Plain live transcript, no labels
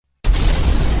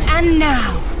And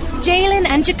now, Jalen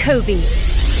and Jacoby.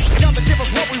 Gotta give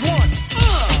us what we want.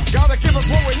 Gotta give us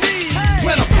what we need.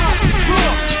 When I pop the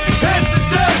trunk, head to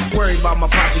death. Worried about my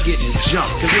posse getting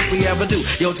jumped. Cause if we ever do,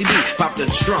 yo, TB, pop the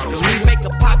trunk. Cause we Make a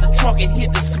pop the trunk and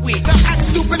hit the switch. Now act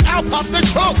stupid, I'll pop the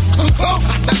trunk.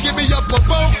 Give me your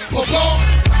boom.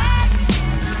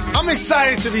 I'm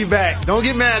excited to be back. Don't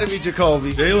get mad at me,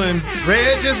 Jacoby. Jalen.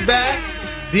 Reg is back.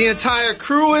 The entire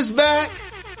crew is back.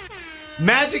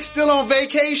 Magic's still on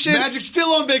vacation.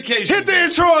 Hit the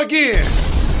intro again.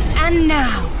 And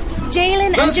now, Jalen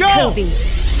and Let's go. Jacoby.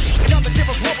 Gotta give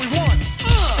us what we want.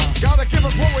 Gotta give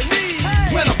us what we need.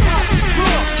 When I pop the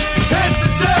trunk, head to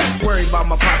death. worried about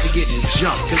my posse getting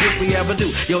jumped. Cause if we ever do,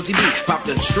 yo, TB, pop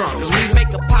the trunk. Cause we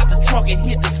Make a pop the trunk and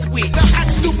hit the switch. Now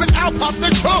act stupid, I'll pop the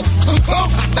trunk.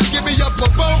 Give me your boom.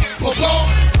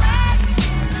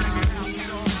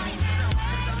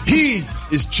 He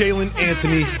is Jalen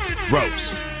Anthony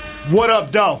Rose. What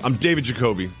up, though? I'm David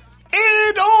Jacoby.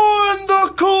 And on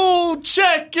the cool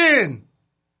check-in.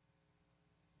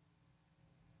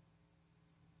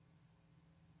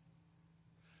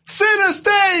 Center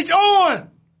stage on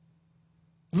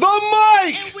the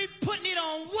mic. And we putting it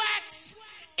on wax.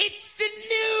 It's the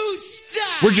new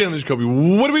stuff. We're Jalen and Jacoby.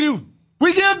 What do we do?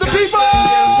 We give the people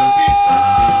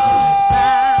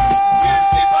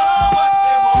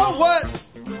what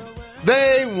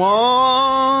they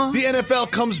want. The NFL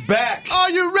comes back. Are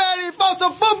you ready for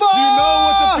some football? Do you know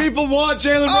what the people want,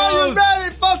 Jalen Rose? Are you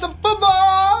ready for some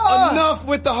football? Enough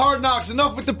with the hard knocks.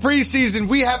 Enough with the preseason.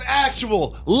 We have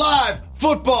actual live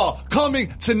football coming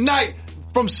tonight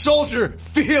from Soldier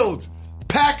Field.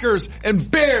 Packers and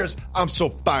Bears. I'm so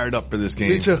fired up for this game.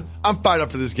 Me too. I'm fired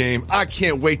up for this game. I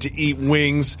can't wait to eat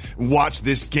wings and watch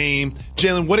this game.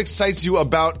 Jalen, what excites you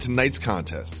about tonight's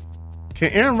contest?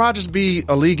 Can Aaron Rodgers be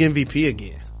a league MVP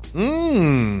again?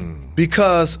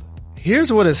 Because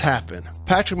here's what has happened.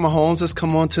 Patrick Mahomes has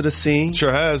come onto the scene.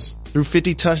 Sure has. Threw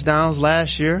 50 touchdowns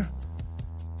last year.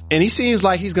 And he seems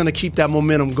like he's going to keep that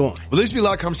momentum going. Well, there used to be a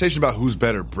lot of conversation about who's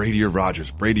better, Brady or Rodgers,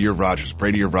 Brady or Rodgers,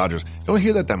 Brady or Rodgers. You don't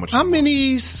hear that much. How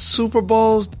many Super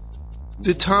Bowls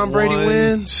did Tom Brady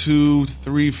win? 1, 2,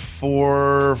 3,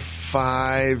 4,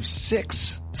 5,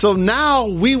 6. So now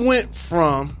we went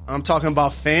from, I'm talking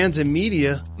about fans and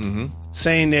media,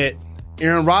 saying that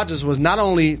Aaron Rodgers was not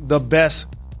only the best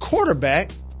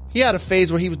quarterback, he had a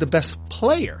phase where he was the best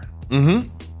player.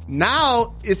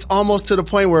 Now it's almost to the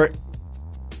point where,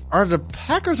 are the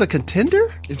Packers a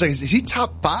contender? It's like, is he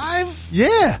top 5?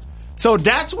 Yeah. So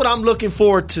that's what I'm looking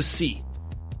forward to see.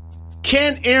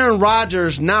 Can Aaron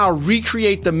Rodgers now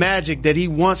recreate the magic that he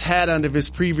once had under his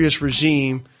previous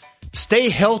regime, stay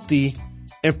healthy,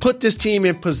 and put this team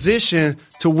in position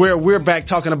to where we're back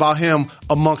talking about him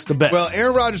amongst the best? Well,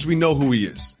 Aaron Rodgers, we know who he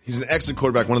is. He's an excellent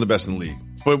quarterback, one of the best in the league.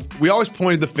 But we always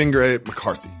pointed the finger at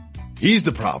McCarthy. He's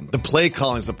the problem. The play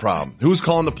calling is the problem. Who's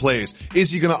calling the plays?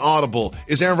 Is he going to audible?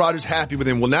 Is Aaron Rodgers happy with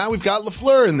him? Well, now we've got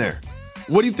LaFleur in there.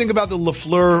 What do you think about the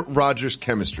LaFleur-Rodgers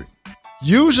chemistry?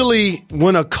 Usually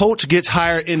when a coach gets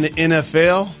hired in the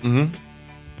NFL,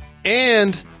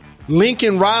 and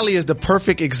Lincoln Riley is the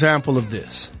perfect example of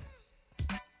this.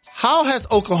 How has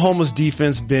Oklahoma's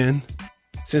defense been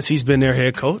since he's been their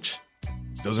head coach?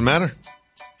 Doesn't matter.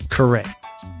 Correct.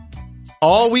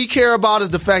 All we care about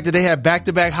is the fact that they have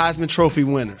back-to-back Heisman Trophy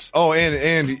winners. Oh,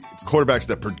 and quarterbacks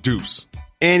that produce.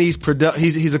 And he's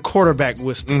a quarterback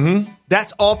whisperer.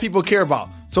 That's all people care about.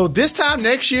 So this time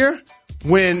next year,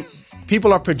 when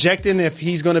people are projecting if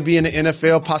he's going to be in the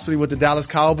NFL, possibly with the Dallas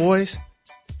Cowboys,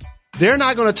 they're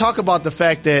not going to talk about the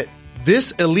fact that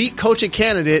this elite coaching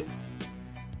candidate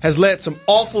has led some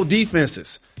awful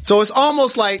defenses. So it's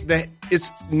almost like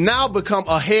it's now become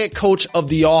a head coach of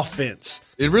the offense.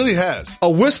 It really has. A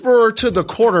whisperer to the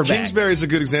quarterback. Kingsbury is a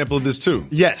good example of this too.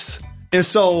 Yes. And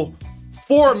so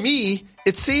for me,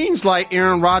 it seems like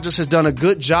Aaron Rodgers has done a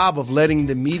good job of letting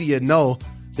the media know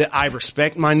that I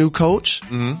respect my new coach.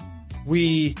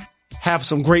 We have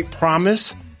some great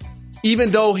promise. Even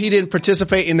though he didn't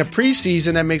participate in the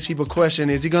preseason, that makes people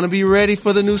question, is he going to be ready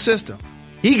for the new system?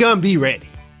 He going to be ready.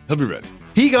 He'll be ready.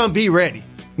 He going to be ready.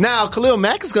 Now, Khalil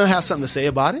Mack is going to have something to say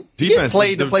about it. Defense. He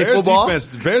played to play football.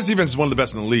 The Bears defense is one of the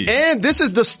best in the league. And this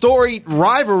is the storied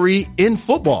rivalry in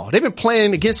football. They've been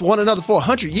playing against one another for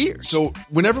 100 years. So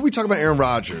whenever we talk about Aaron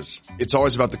Rodgers, it's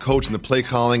always about the coach and the play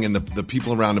calling and the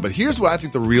people around him. But here's what I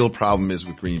think the real problem is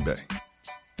with Green Bay.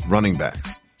 Running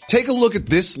backs. Take a look at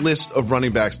this list of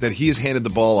running backs that he has handed the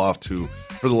ball off to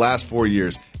for the last 4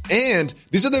 years. And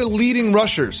these are their leading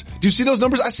rushers. Do you see those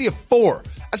numbers? I see a 4.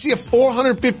 I see a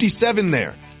 457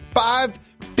 there.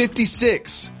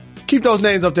 556. Keep those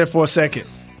names up there for a second.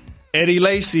 Eddie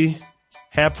Lacy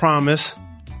had promise.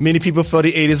 Many people felt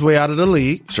he ate his way out of the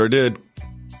league. Sure did.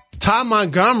 Ty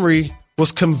Montgomery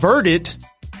was converted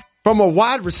from a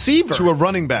wide receiver to a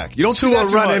running back. You don't see that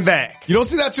too running much. back. You don't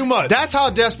see that too much. That's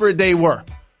how desperate they were.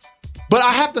 But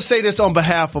I have to say this on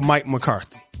behalf of Mike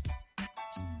McCarthy.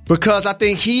 Because I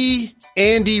think he,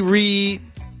 Andy Reid,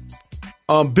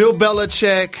 Bill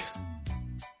Belichick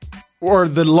were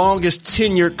the longest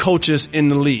tenured coaches in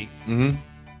the league. Mm-hmm.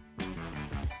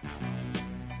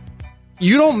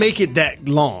 You don't make it that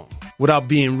long without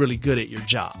being really good at your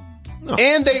job. No.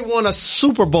 And they won a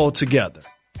Super Bowl together.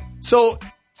 So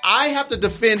I have to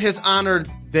defend his honor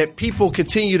that people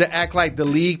continue to act like the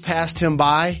league passed him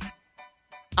by.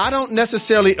 I don't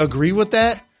necessarily agree with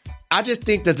that. I just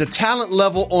think that the talent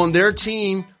level on their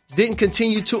team didn't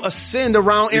continue to ascend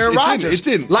around Aaron Rodgers. It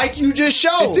didn't. Like you just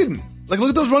showed. It didn't. Like, look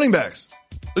at those running backs.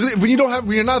 When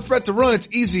you're not a threat to run, it's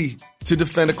easy to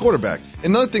defend a quarterback.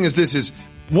 Another thing is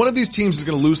one of these teams is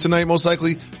going to lose tonight, most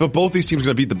likely, but both these teams are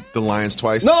going to beat the Lions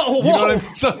twice. No, whoa. You know what I mean?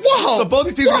 So both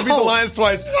these teams are going to beat the Lions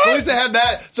twice. What? At least they have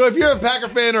that. So if you're a Packer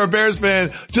fan or a Bears fan,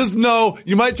 just know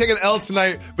you might take an L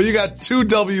tonight, but you got 2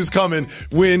 W's coming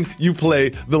when you play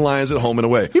the Lions at home and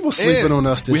away. People sleeping on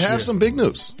us this year. We have some big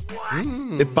news.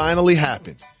 It finally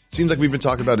happened. Seems like we've been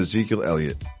talking about Ezekiel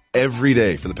Elliott every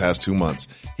day for the past 2 months.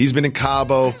 He's been in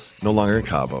Cabo, no longer in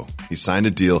Cabo. He signed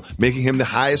a deal, making him the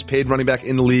highest paid running back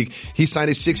in the league. He signed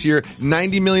a 6-year,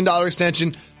 $90 million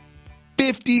extension,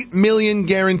 $50 million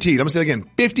guaranteed. I'm going to say it again,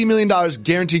 $50 million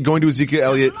guaranteed going to Ezekiel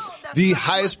Elliott, the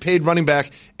highest paid running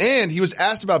back. And he was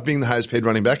asked about being the highest paid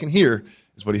running back, and here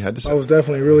is what he had to say. I was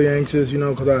definitely really anxious,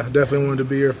 because I definitely wanted to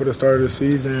be here for the start of the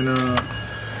season.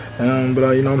 But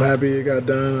I'm happy it got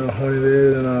done when it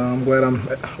did, and I'm glad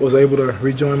I was able to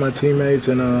rejoin my teammates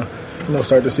and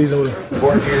start the season with them.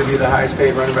 Important for you to be the highest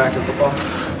paid running back in football?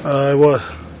 It was.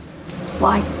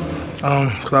 Why?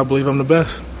 Because I believe I'm the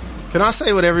best. Can I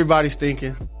say what everybody's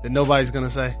thinking that nobody's going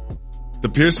to say? The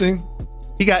piercing?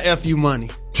 He got FU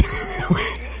money.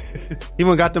 He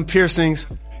even got them piercings.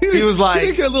 He was like, he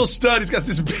didn't get a little stud. He's got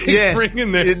this big ring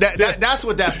in there. That's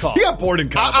what that's called. He got bored in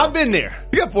Cabo. I've been there.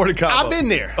 He got bored in Cabo. I've been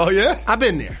there. Oh, yeah? I've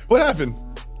been there. What happened?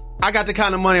 I got the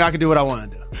kind of money I can do what I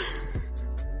want to do.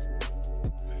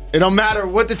 It don't matter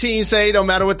what the team say. It don't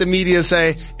matter what the media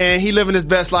say. And he living his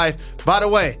best life. By the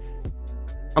way,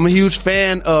 I'm a huge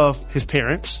fan of his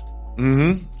parents.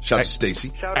 Mm-hmm. Shout out to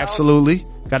Stacy. Absolutely.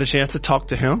 Got a chance to talk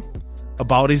to him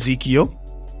about Ezekiel.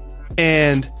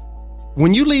 And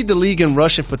when you lead the league in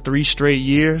rushing for 3 straight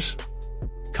years,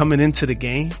 coming into the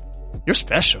game, you're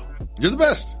special. You're the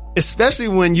best. Especially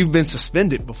when you've been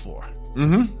suspended before.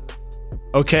 Mm-hmm.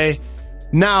 Okay?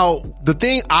 Now, the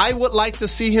thing I would like to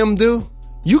see him do,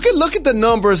 you can look at the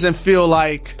numbers and feel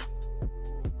like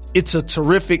it's a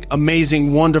terrific,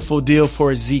 amazing, wonderful deal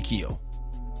for Ezekiel.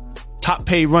 Top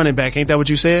paid running back, ain't that what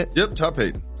you said? Yep, top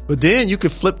paid. But then you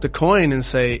could flip the coin and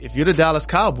say, if you're the Dallas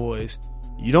Cowboys,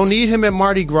 you don't need him at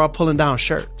Mardi Gras pulling down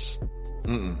shirts.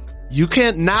 Mm-mm. You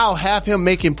can't now have him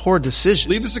making poor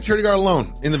decisions. Leave the security guard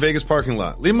alone in the Vegas parking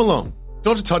lot. Leave him alone.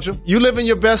 Don't have to touch him. You living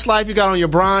your best life. You got on your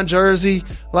Bron jersey.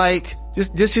 Like,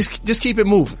 just keep it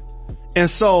moving. And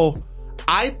so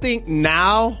I think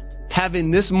now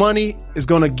having this money is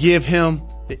going to give him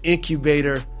the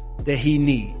incubator that he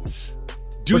needs.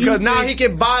 Because now he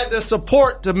can buy the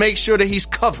support to make sure that he's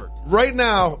covered. Right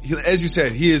now, as you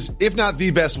said, he is, if not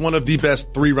the best, one of the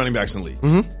best 3 running backs in the league.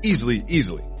 Mm-hmm. Easily.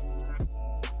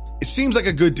 It seems like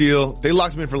a good deal. They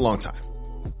locked him in for a long time.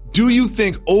 Do you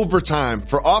think over time,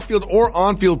 for off-field or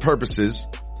on-field purposes,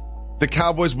 the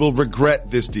Cowboys will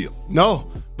regret this deal?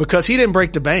 No, because he didn't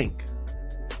break the bank.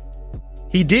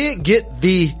 He did get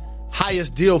the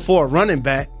highest deal for a running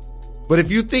back, but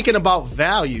if you're thinking about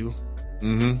value,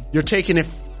 you're taking it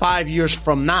 5 years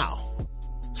from now.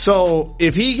 So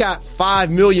if he got $5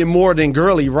 million more than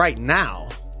Gurley right now,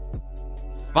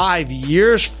 5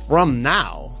 years from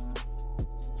now,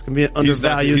 it's going to be an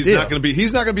undervalued deal.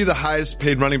 He's not going to be the highest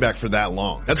paid running back for that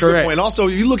long. That's correct. a good point. And also,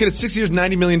 you look at it, 6 years,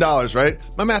 $90 million, right?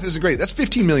 My math isn't great. That's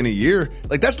 $15 million a year.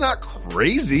 Like, that's not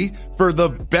crazy for the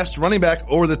best running back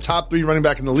or the top 3 running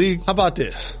back in the league. How about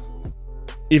this?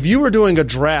 If you were doing a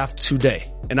draft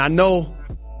today, and I know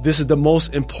this is the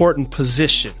most important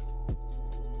position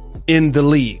in the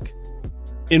league.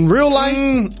 In real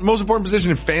life, most important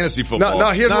position in fantasy football. No,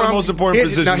 here's where the most important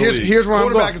position in the league. Here's where I'm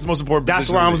going. Quarterback is the most important position. That's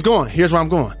where I was going. Here's where I'm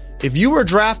going. If you were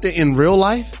drafted in real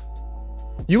life,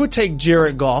 you would take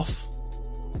Jared Goff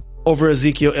over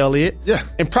Ezekiel Elliott. Yeah.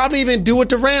 And probably even do what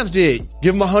the Rams did.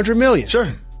 Give him $100 million. Sure.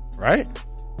 Right?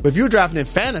 But if you're drafted in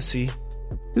fantasy,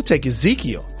 you take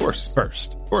Ezekiel. Of course.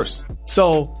 First. Of course.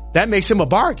 So that makes him a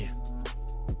bargain.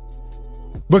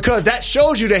 Because that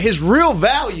shows you that his real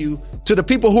value to the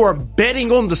people who are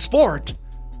betting on the sport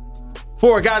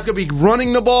for a guy's going to be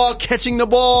running the ball, catching the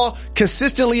ball,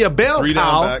 consistently a bell cow. 3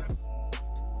 down back.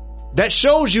 That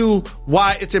shows you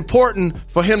why it's important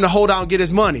for him to hold out and get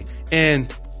his money.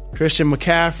 And Christian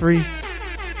McCaffrey,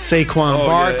 Saquon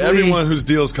Barkley. Yeah, everyone whose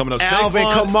deal is coming up. Alvin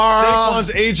Kamara.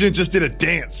 Saquon's agent just did a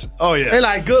dance. Oh, yeah. They're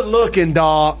like, good looking,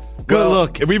 dog. Good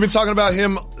looking. We've been talking about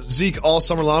him, Zeke, all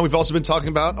summer long. We've also been talking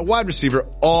about a wide receiver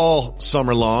all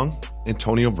summer long,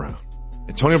 Antonio Brown.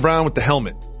 Antonio Brown with the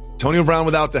helmet. Antonio Brown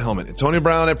without the helmet. Antonio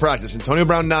Brown at practice. Antonio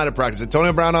Brown not at practice.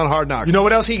 Antonio Brown on Hard Knocks. You know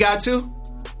what else he got to?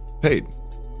 Paid.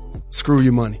 Screw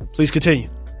your money. Please continue.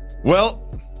 Well,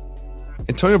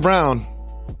 Antonio Brown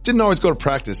didn't always go to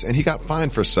practice, and he got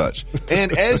fined for such.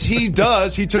 And as he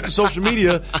does, he took to social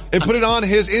media and put it on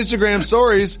his Instagram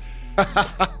stories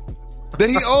that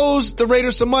he owes the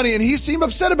Raiders some money, and he seemed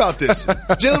upset about this.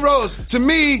 Jalen Rose, to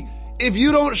me, if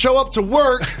you don't show up to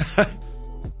work,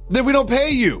 then we don't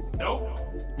pay you. Nope.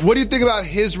 What do you think about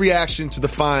his reaction to the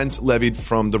fines levied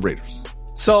from the Raiders?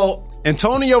 So,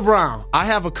 Antonio Brown, I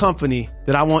have a company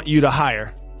that I want you to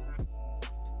hire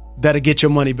that'll get your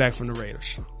money back from the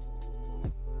Raiders.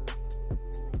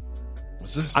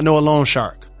 What's this? I know a loan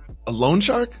shark. A loan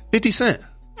shark? 50 Cent.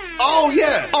 Oh,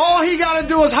 yeah. All he got to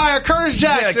do is hire Curtis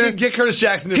Jackson. Yeah, get Curtis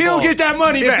Jackson He'll involved. get that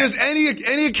money back. If there's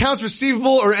any accounts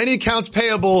receivable or any accounts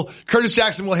payable, Curtis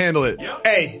Jackson will handle it. Yep.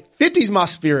 Hey, 50's my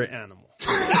spirit animal.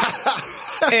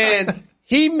 And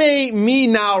he made me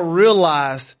now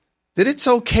realize that it's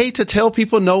okay to tell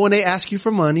people no when they ask you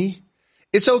for money.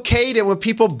 It's okay that when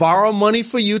people borrow money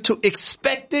for you to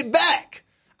expect it back.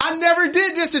 I never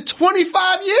did this in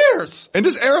 25 years. And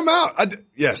just air him out.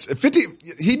 Yes, 50.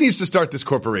 He needs to start this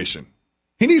corporation.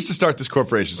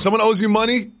 Someone owes you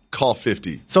money, call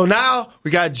 50. So now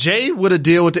we got Jay with a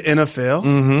deal with the NFL.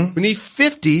 Mm-hmm. We need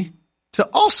 50 to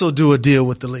also do a deal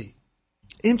with the league.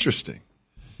 Interesting.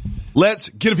 Let's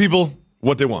give the people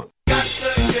what they want. Got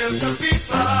to give the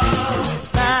people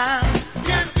time.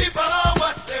 Give people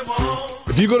what they want.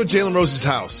 If you go to Jalen Rose's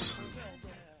house,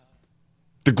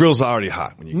 the grill's already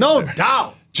hot when you No get there.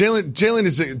 doubt.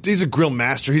 Jalen he's a grill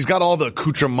master. He's got all the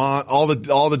accoutrement, all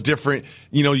the different,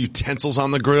 utensils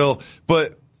on the grill.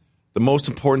 But the most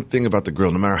important thing about the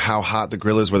grill, no matter how hot the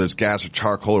grill is, whether it's gas or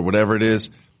charcoal or whatever it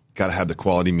is, got to have the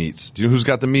quality meats. Do you know who's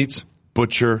got the meats?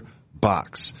 Butcher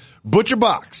Box. Butcher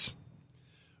Box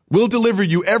will deliver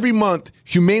you every month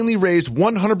humanely raised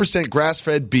 100%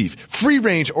 grass-fed beef,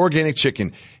 free-range organic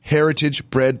chicken, heritage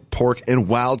bred pork, and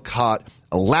wild-caught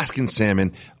Alaskan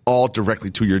salmon, all directly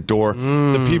to your door.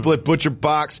 The people at Butcher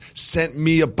Box sent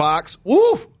me a box.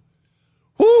 Woo!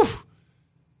 Woo!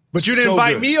 But you didn't So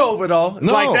invite good. me over, though.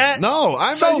 It's like that? No,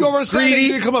 I invited So you over on Saturday. greedy,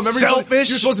 You didn't come up. Remember, selfish.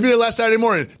 you were supposed to be there last Saturday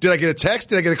morning. Did I get a text?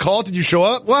 Did I get a call? Did you show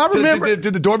up? Well, I remember.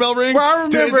 Did the doorbell ring? Well, I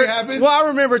remember. Did anything happen? Well, I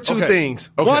remember two Okay. things.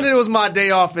 Okay. One, that it was my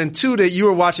day off, and two, that you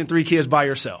were watching Three Kids by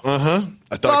yourself.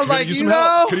 I thought I was I could like, use you some help.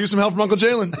 know. Could use some help from Uncle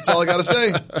Jalen. That's all I got to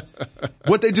say.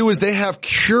 What they do is they have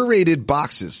curated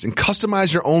boxes and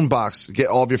customize your own box to get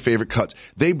all of your favorite cuts.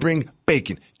 They bring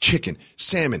bacon, chicken,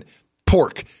 salmon,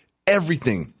 pork,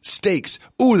 everything, steaks.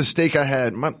 Ooh, the steak I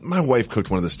had. My wife cooked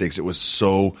one of the steaks. It was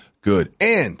so good.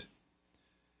 And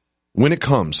when it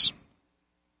comes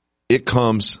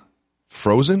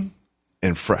frozen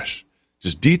and fresh.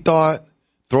 Just de-thaw it,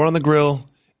 throw it on the grill.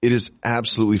 It is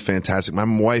absolutely fantastic. My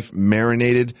wife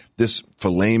marinated this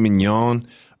filet mignon.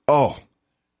 Oh,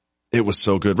 it was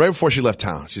so good. Right before she left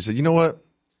town, she said, you know what,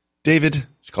 David,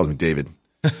 she called me David.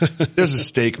 There's a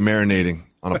steak marinating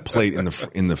on a plate in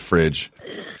the fridge.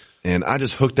 And I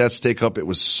just hooked that steak up. It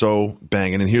was so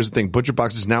banging. And here's the thing. Butcher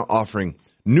Box is now offering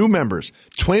new members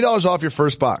 $20 off your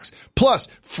first box, plus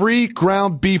free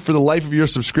ground beef for the life of your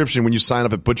subscription when you sign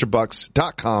up at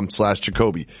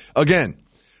butcherbox.com/Jacoby. Again,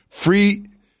 free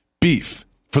beef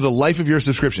for the life of your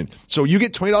subscription. So you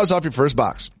get $20 off your first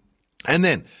box. And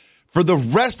then for the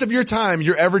rest of your time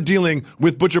you're ever dealing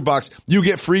with Butcher Box, you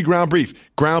get free ground beef.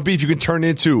 Ground beef you can turn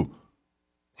into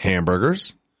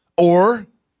hamburgers, or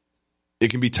it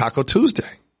can be Taco Tuesday.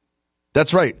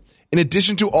 That's right. In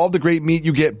addition to all the great meat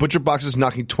you get, Butcher Box is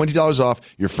knocking $20 off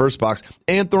your first box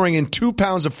and throwing in 2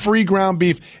 pounds of free ground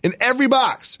beef in every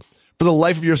box for the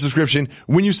life of your subscription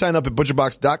when you sign up at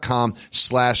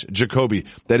butcherbox.com/Jacoby.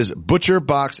 That is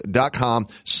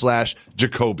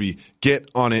butcherbox.com/Jacoby.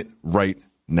 Get on it right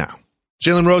now.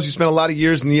 Jalen Rose, you spent a lot of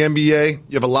years in the NBA.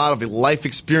 You have a lot of life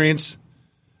experience.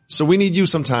 So we need you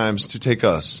sometimes to take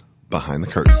us behind the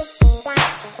curtain.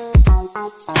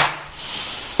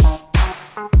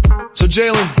 So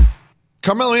Jalen,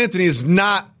 Carmelo Anthony is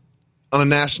not on a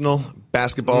National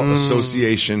Basketball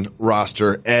Association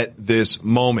roster at this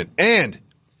moment. And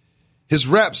his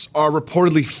reps are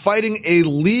reportedly fighting a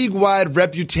league-wide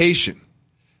reputation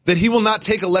that he will not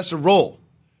take a lesser role.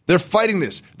 They're fighting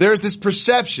this. There's this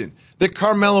perception that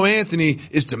Carmelo Anthony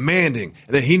is demanding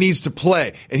and that he needs to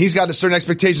play. And he's got certain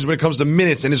expectations when it comes to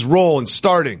minutes and his role and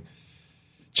starting.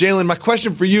 Jalen, my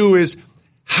question for you is,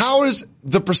 how is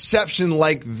the perception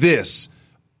like this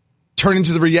turn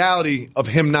into the reality of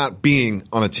him not being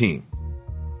on a team?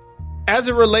 As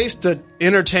it relates to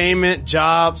entertainment,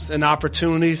 jobs, and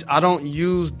opportunities, I don't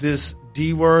use this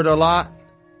D word a lot.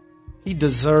 He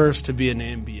deserves to be in the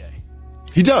NBA.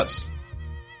 He does.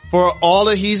 For all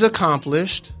that he's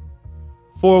accomplished,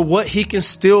 for what he can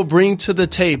still bring to the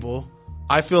table,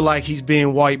 I feel like he's being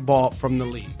whiteballed from the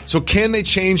league. So can they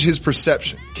change his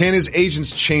perception? Can his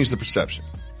agents change the perception?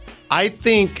 I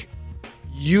think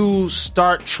you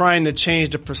start trying to change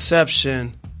the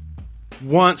perception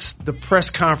once the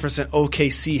press conference in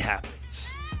OKC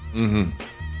happens. Mm-hmm.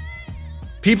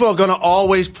 People are going to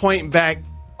always point back,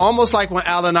 almost like when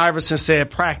Allen Iverson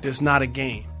said, practice, not a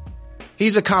game.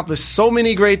 He's accomplished so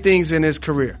many great things in his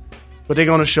career, but they're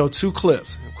going to show two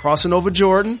clips, him crossing over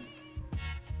Jordan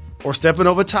or stepping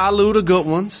over Ty Lue, the good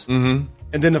ones. Mm-hmm.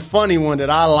 And then the funny one that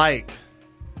I liked,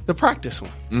 the practice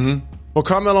one. Mm-hmm. For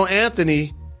Carmelo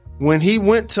Anthony, when he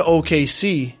went to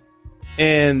OKC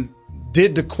and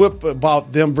did the quip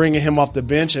about them bringing him off the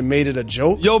bench and made it a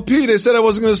joke. Yo, P, they said I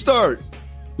wasn't going to start.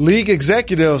 League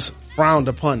executives frowned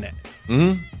upon that.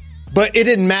 Mm-hmm. But it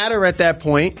didn't matter at that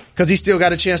point because he still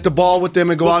got a chance to ball with them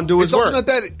and go out and do his work. It's also not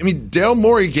that. I mean, Daryl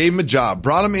Morey gave him a job,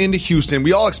 brought him into Houston.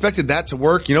 We all expected that to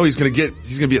work. You know, he's going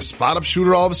to be a spot up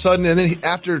shooter all of a sudden. And then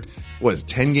after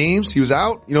 10 games, he was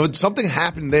out. You know, something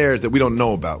happened there that we don't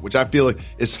know about, which I feel like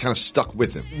is kind of stuck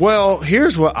with him. Well,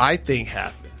 here's what I think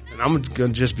happened. And I'm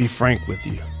going to just be frank with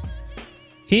you.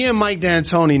 He and Mike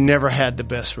D'Antoni never had the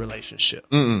best relationship.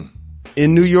 Mm-mm.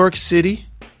 In New York City,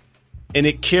 and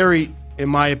it carried, in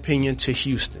my opinion, to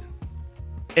Houston.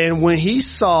 And when he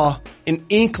saw an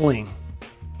inkling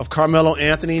of Carmelo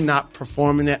Anthony not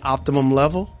performing at optimum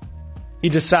level, he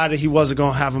decided he wasn't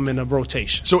going to have him in a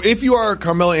rotation. So if you are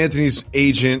Carmelo Anthony's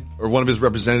agent or one of his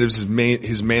representatives,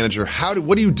 his manager,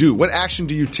 what do you do? What action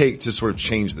do you take to sort of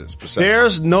change this perception?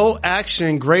 There's no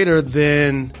action greater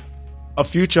than a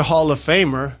future Hall of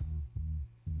Famer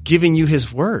giving you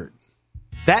his word.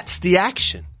 That's the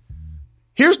action.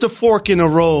 Here's the fork in the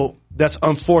road that's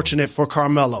unfortunate for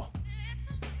Carmelo.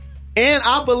 And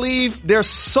I believe there's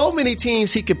so many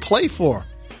teams he could play for.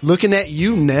 Looking at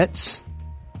you, Nets,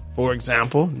 for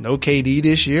example, no KD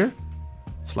this year.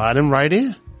 Slide him right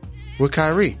in with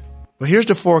Kyrie. But here's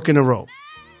the fork in the road.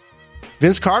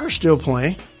 Vince Carter's still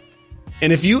playing.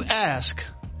 And if you ask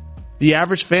the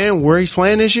average fan where he's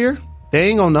playing this year, they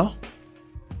ain't gonna know.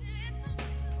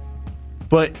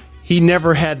 But he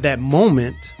never had that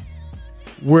moment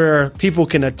where people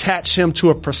can attach him to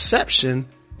a perception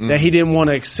that he didn't want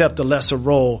to accept a lesser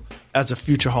role as a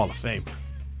future Hall of Famer.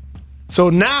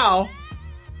 So now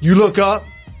you look up,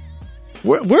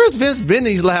 where's Vince been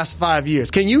these last 5 years?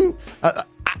 Can you,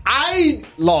 I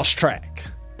lost track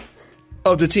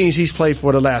of the teams he's played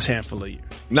for the last handful of years.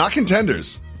 Not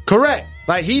contenders. Correct.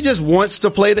 Like he just wants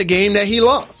to play the game that he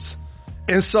loves.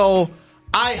 And so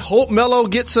I hope Melo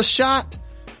gets a shot,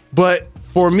 but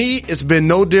for me, it's been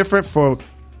no different for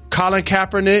Colin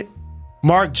Kaepernick,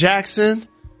 Mark Jackson,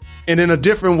 and in a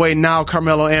different way now,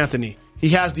 Carmelo Anthony. He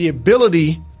has the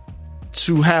ability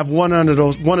to have one of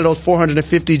those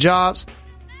 450 jobs,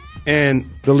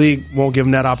 and the league won't give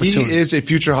him that opportunity. He is a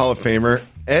future Hall of Famer,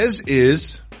 as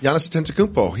is Giannis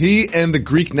Antetokounmpo. He and the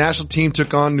Greek national team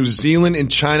took on New Zealand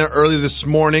and China early this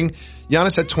morning.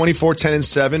 Giannis had 24, 10, and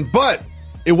 7, but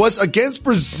it was against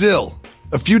Brazil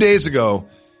a few days ago.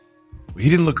 He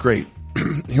didn't look great.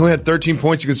 He only had 13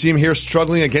 points. You can see him here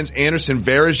struggling against Anderson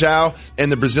Varejão and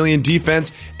the Brazilian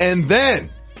defense. And then,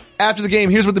 after the game,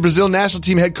 here's what the Brazil national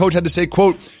team head coach had to say,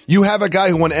 quote, "You have a guy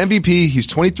who won MVP. He's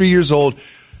 23 years old.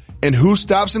 And who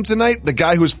stops him tonight? The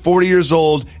guy who is 40 years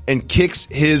old and kicks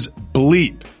his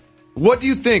bleep." What do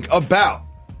you think about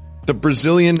the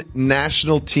Brazilian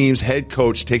national team's head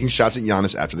coach taking shots at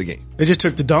Giannis after the game? They just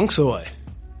took the dunks away.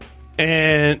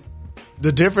 And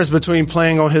the difference between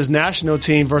playing on his national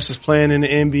team versus playing in the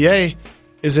NBA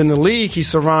is in the league, he's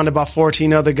surrounded by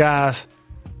 14 other guys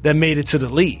that made it to the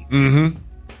league. Mm-hmm.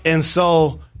 And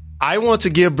so I want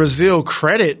to give Brazil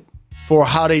credit for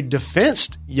how they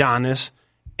defensed Giannis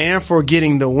and for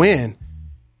getting the win.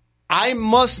 I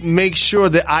must make sure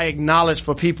that I acknowledge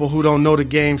for people who don't know the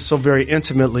game so very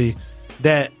intimately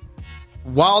that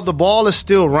while the ball is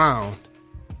still round,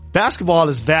 basketball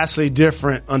is vastly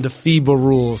different under FIBA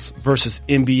rules versus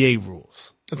NBA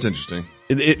rules. That's interesting.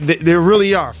 They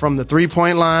really are, from the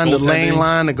 3-point line, the lane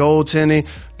line, the goaltending,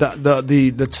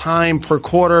 the time per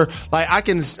quarter. Like I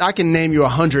can name you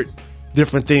 100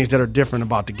 different things that are different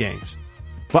about the games.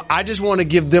 But I just want to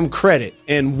give them credit.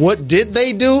 And what did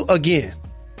they do? Again,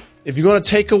 if you're going to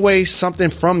take away something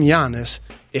from Giannis,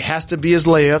 it has to be his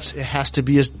layups. It has to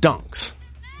be his dunks.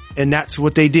 And that's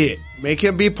what they did. Make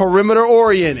him be perimeter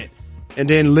oriented and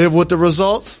then live with the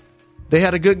results. They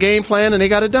had a good game plan and they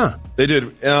got it done. They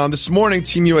did. This morning,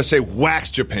 Team USA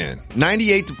waxed Japan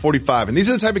 98-45. And these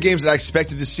are the type of games that I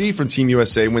expected to see from Team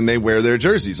USA when they wear their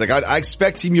jerseys. Like I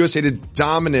expect Team USA to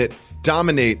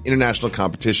dominate international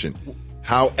competition.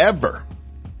 However,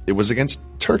 it was against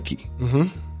Turkey.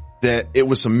 That it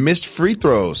was some missed free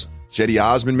throws. Jetty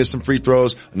Osman missed some free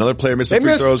throws. Another player missed some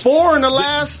free throws. 4 in the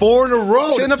last 4 in a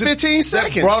row. 10 to 15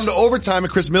 seconds. That brought them to overtime,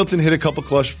 and Chris Middleton hit a couple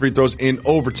clutch free throws in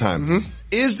overtime.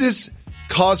 Is this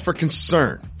cause for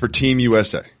concern for Team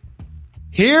USA?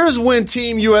 Here's when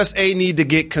Team USA need to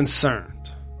get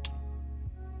concerned.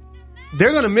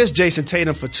 They're going to miss Jason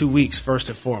Tatum for 2 weeks, first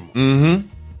and foremost.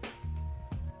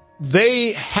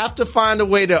 They have to find a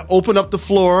way to open up the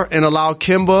floor and allow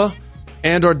Kemba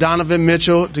and or Donovan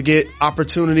Mitchell to get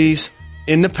opportunities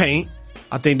in the paint.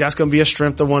 I think that's going to be a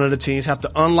strength of one of the teams. Have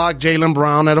to unlock Jalen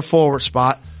Brown at a forward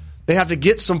spot. They have to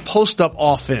get some post-up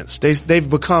offense. They've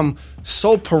become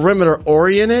so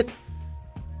perimeter-oriented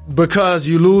because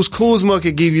you lose Kuzma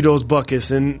could give you those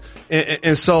buckets. And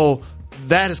so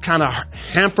that has kind of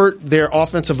hampered their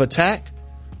offensive attack.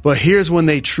 But here's when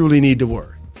they truly need to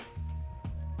work.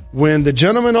 When the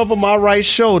gentleman over my right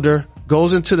shoulder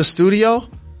goes into the studio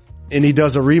and he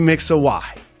does a remix of Why.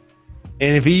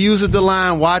 And if he uses the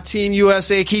line, why Team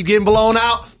USA keep getting blown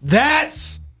out,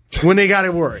 that's when they got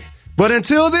to worry. But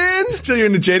until then, until you're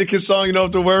in the Jadakiss song, you don't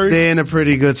have to worry. They're in a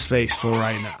pretty good space for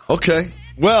right now. Okay.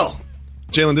 Well,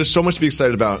 Jalen, there's so much to be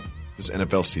excited about this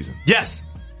NFL season. Yes.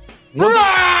 Not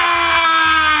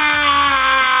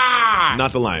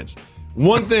the Lions.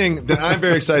 One thing that I'm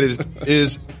very excited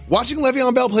is watching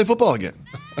Le'Veon Bell play football again.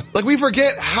 Like, we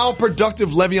forget how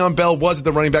productive Le'Veon Bell was at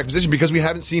the running back position because we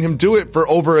haven't seen him do it for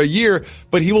over a year,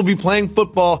 but he will be playing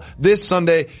football this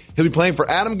Sunday. He'll be playing for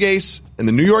Adam Gase and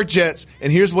the New York Jets,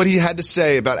 and here's what he had to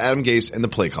say about Adam Gase and the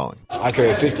play calling. I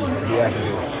carry 50 if you ask me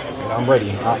to. I'm ready.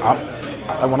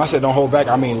 When I said don't hold back,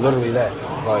 I mean literally that.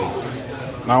 Like,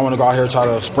 I don't want to go out here and try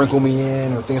to sprinkle me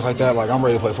in or things like that. Like, I'm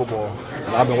ready to play football.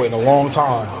 And I've been waiting a long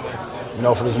time,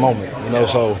 for this moment,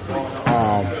 so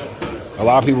a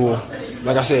lot of people,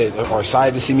 like I said, are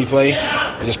excited to see me play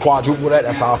and just quadruple that.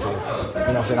 That's how I feel.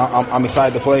 What I'm saying? I'm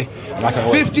excited to play, and I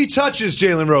can't wait. 50 touches,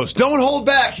 Jalen Rose. Don't hold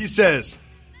back, he says.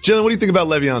 Jalen, what do you think about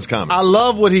Le'Veon's comment? I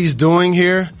love what he's doing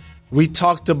here. We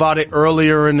talked about it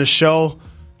earlier in the show.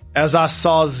 As I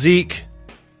saw Zeke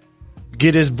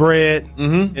get his bread,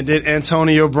 and then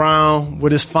Antonio Brown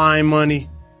with his fine money.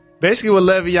 Basically what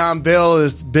Le'Veon Bell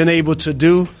has been able to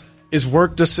do is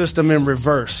work the system in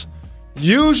reverse.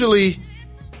 Usually,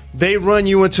 they run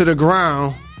you into the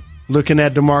ground looking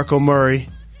at DeMarco Murray,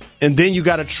 and then you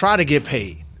got to try to get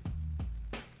paid.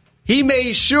 He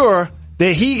made sure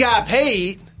that he got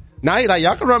paid. Now he's like,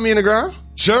 y'all can run me in the ground?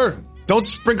 Sure. Don't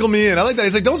sprinkle me in. I like that.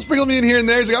 He's like, don't sprinkle me in here and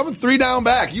there. He's like, I'm 3 down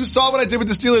back. You saw what I did with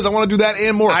the Steelers. I want to do that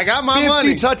and more. I got my money.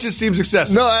 50 touches seems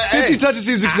successful. 50 touches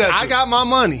seems successful. I got my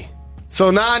money.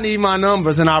 So now I need my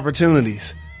numbers and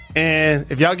opportunities. And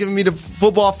if y'all giving me the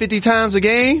football 50 times a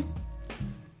game,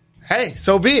 hey,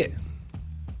 so be it.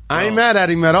 I ain't mad at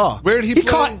him at all. Where did he play? He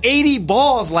caught 80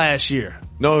 balls last year.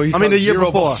 No, the year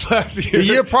before. Last year. The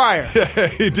year prior. Yeah,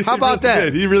 he did. How about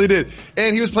that? He really did.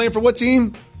 And he was playing for what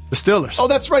team? The Steelers. Oh,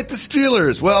 that's right, the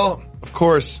Steelers. Well, of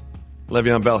course,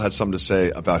 Le'Veon Bell had something to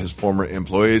say about his former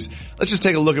employees. Let's just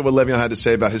take a look at what Le'Veon had to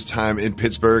say about his time in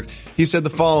Pittsburgh. He said the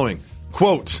following,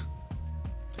 quote,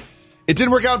 "It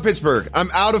didn't work out in Pittsburgh.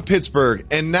 I'm out of Pittsburgh,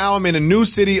 and now I'm in a new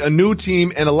city, a new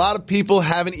team, and a lot of people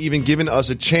haven't even given us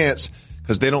a chance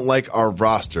because they don't like our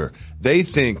roster. They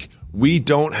think we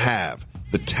don't have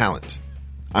the talent.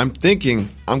 I'm thinking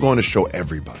I'm going to show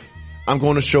everybody. I'm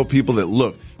going to show people that,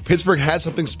 look, Pittsburgh had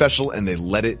something special and they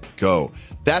let it go.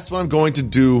 That's what I'm going to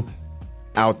do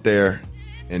out there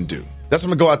and do. That's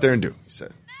what I'm going to go out there and do," he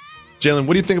said. Jalen,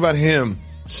 what do you think about him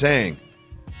saying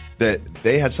that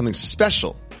they had something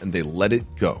special and they let it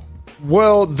go?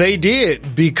 Well, they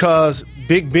did, because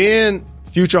Big Ben,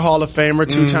 future Hall of Famer,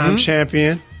 2-time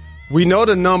champion. We know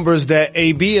the numbers that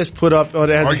AB has put up as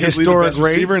a historic the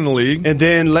best receiver in the league. And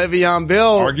then Le'Veon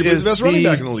Bell arguably is the best running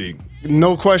back in the league.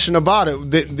 No question about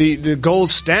it. The gold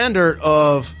standard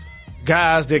of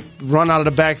guys that run out of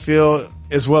the backfield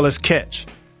as well as catch.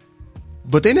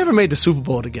 But they never made the Super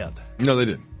Bowl together. No, they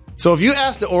didn't. So if you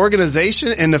ask the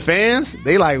organization and the fans,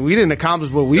 they like, we didn't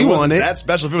accomplish what we wanted. That's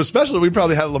special. If it was special, we'd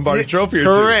probably have a Lombardi Trophy or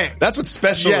correct. two. That's what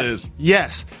special is.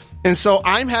 Yes. And so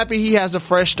I'm happy he has a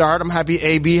fresh start. I'm happy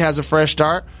AB has a fresh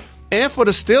start. And for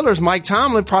the Steelers, Mike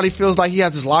Tomlin probably feels like he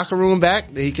has his locker room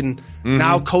back, that he can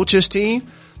now coach his team.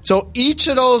 So each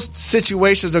of those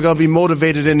situations are going to be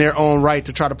motivated in their own right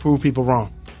to try to prove people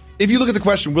wrong. If you look at the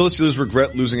question, will the Steelers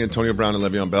regret losing Antonio Brown and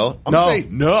Le'Veon Bell? I'm going to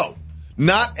say no.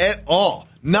 Not at all.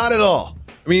 Not at all.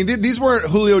 I mean, these weren't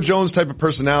Julio Jones type of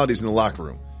personalities in the locker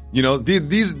room. You know,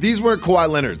 these weren't Kawhi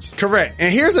Leonards. Correct.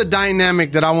 And here's a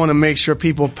dynamic that I want to make sure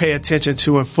people pay attention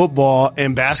to in football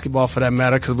and basketball for that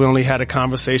matter, because we only had a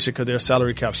conversation because they're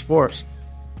salary cap sports.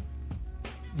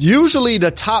 Usually the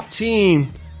top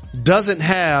team doesn't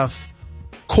have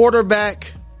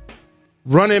quarterback,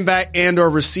 running back, and or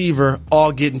receiver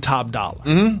all getting top dollar.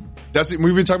 We've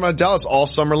been talking about Dallas all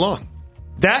summer long.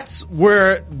 That's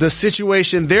where the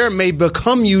situation there may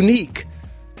become unique.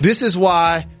 This is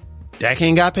why Dak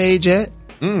ain't got paid yet.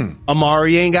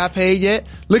 Amari ain't got paid yet.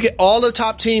 Look at all the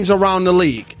top teams around the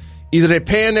league. Either they're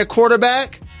paying their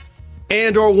quarterback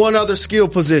and or one other skill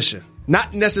position.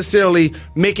 Not necessarily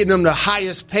making them the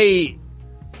highest paid.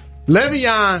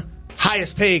 Le'Veon,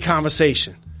 highest paid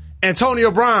conversation. Antonio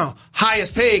Brown,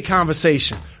 highest paid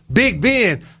conversation. Big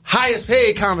Ben, highest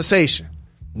paid conversation.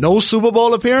 No Super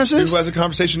Bowl appearances. Who has a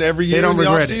conversation every year in the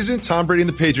offseason? Tom Brady and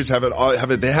the Patriots have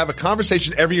a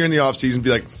conversation every year in the offseason. Be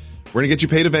like, we're going to get you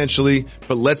paid eventually,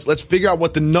 but let's figure out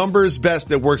what the number is best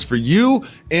that works for you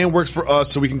and works for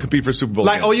us so we can compete for Super Bowl.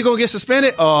 Like, again. you going to get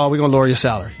suspended? Oh, we're going to lower your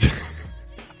salary.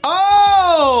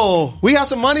 Oh, we have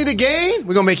some money to gain?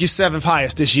 We're going to make you 7th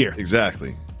highest this year.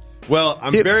 Exactly. Well,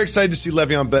 I'm very excited to see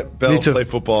Le'Veon Bell play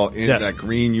football in that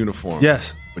green uniform.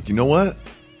 Yes. But you know what?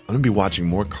 I'm going to be watching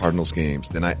more Cardinals games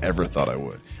than I ever thought I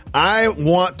would. I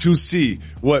want to see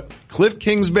what Cliff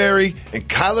Kingsbury and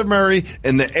Kyler Murray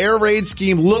and the air raid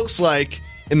scheme looks like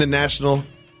in the National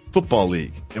Football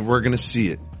League. And we're going to see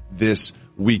it this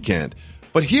weekend.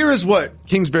 But here is what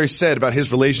Kingsbury said about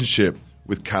his relationship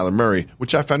with Kyler Murray,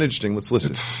 which I found interesting. Let's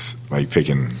listen. It's like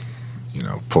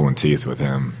pulling teeth with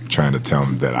him, trying to tell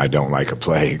him that I don't like a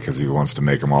play because he wants to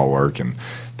make them all work, and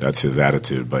that's his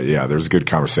attitude. But yeah, there's good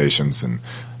conversations, and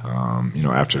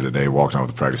after today, walking off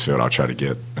the practice field, I'll try to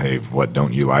get, hey, what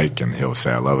don't you like? And he'll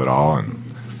say, I love it all, and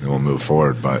then we'll move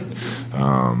forward. But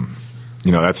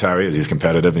that's how he is. He's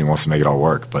competitive, and he wants to make it all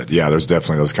work. But yeah, there's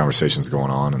definitely those conversations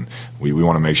going on, and we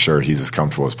want to make sure he's as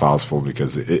comfortable as possible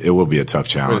because it will be a tough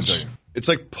challenge. It's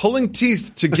like pulling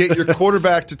teeth to get your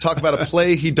quarterback to talk about a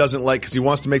play he doesn't like because he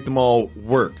wants to make them all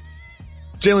work.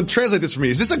 Jalen, translate this for me.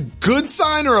 Is this a good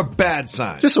sign or a bad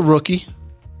sign? Just a rookie.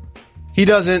 He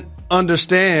doesn't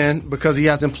understand because he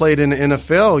hasn't played in the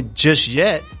NFL just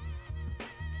yet.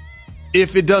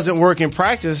 If it doesn't work in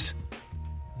practice,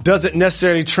 doesn't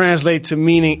necessarily translate to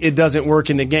meaning it doesn't work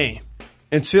in the game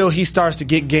until he starts to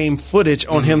get game footage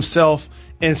on himself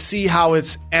and see how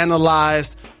it's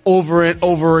analyzed over and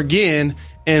over again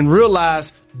and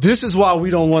realize this is why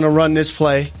we don't want to run this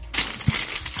play.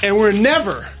 And we're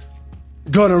never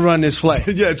going to run this play.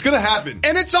 Yeah, it's going to happen.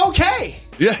 And it's okay.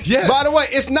 Yeah. By the way,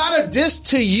 it's not a diss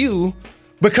to you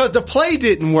because the play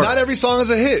didn't work. Not every song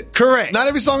is a hit. Correct. Not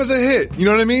every song is a hit. You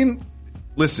know what I mean?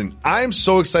 Listen, I am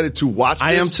so excited to watch this.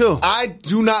 I am too. I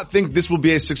do not think this will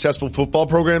be a successful football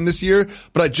program this year,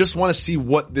 but I just want to see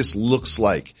what this looks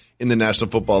like in the National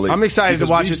Football League. I'm excited to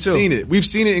watch it too. We've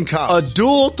seen it in college. A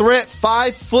dual threat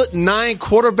 5'9"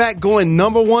 quarterback going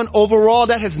number 1 overall.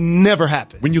 That has never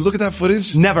happened. When you look at that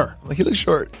footage, never. Like, he looks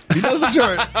short. He does look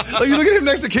short. Like, you look at him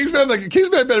next to Kingsbury, I'm like,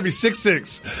 Kingsbury better be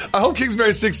 6'6". I hope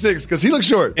Kingsbury's 6'6" because he looks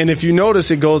short. And if you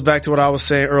notice, it goes back to what I was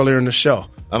saying earlier in the show.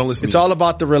 I don't listen. It's all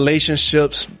about the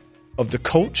relationships of the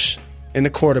coach and the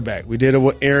quarterback. We did it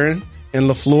with Aaron and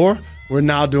LaFleur. We're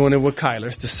now doing it with Kyler.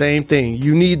 It's the same thing.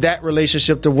 You need that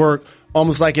relationship to work.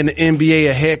 Almost like in the NBA,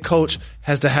 a head coach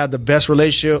has to have the best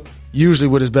relationship, usually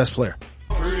with his best player.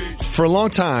 For a long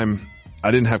time,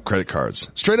 I didn't have credit cards.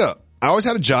 Straight up. I always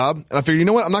had a job, and I figured, you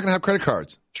know what? I'm not going to have credit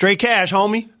cards. Straight cash,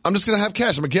 homie. I'm just going to have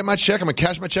cash. I'm going to get my check. I'm going to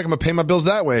cash my check. I'm going to pay my bills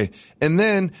that way. And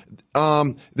then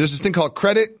there's this thing called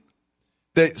credit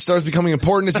that starts becoming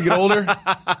important as you get older.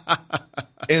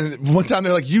 And one time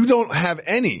they're like, you don't have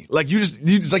any. Like,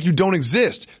 it's like you don't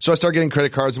exist. So I start getting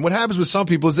credit cards. And what happens with some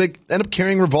people is they end up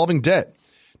carrying revolving debt.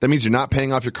 That means you're not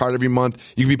paying off your card every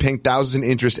month. You can be paying thousands in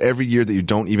interest every year that you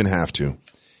don't even have to.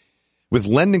 With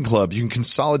Lending Club, you can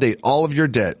consolidate all of your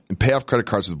debt and pay off credit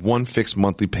cards with one fixed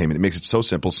monthly payment. It makes it so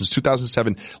simple. Since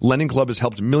 2007, Lending Club has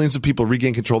helped millions of people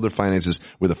regain control of their finances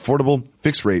with affordable,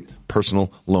 fixed-rate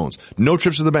personal loans. No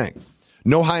trips to the bank.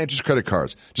 No high-interest credit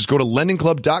cards. Just go to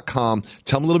lendingclub.com,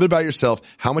 tell them a little bit about yourself,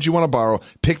 how much you want to borrow,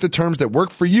 pick the terms that work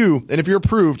for you, and if you're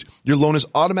approved, your loan is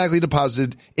automatically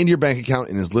deposited into your bank account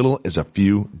in as little as a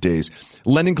few days.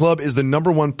 Lending Club is the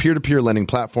 #1 peer-to-peer lending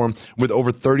platform with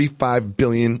over $35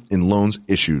 billion in loans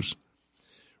issues.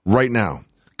 Right now,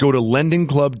 go to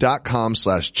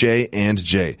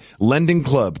lendingclub.com/J&J.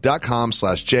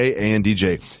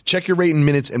 Lendingclub.com/J&DJ. Check your rate in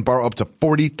minutes and borrow up to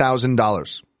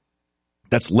 $40,000.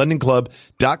 That's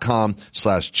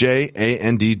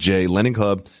lendingclub.com/J&DJ.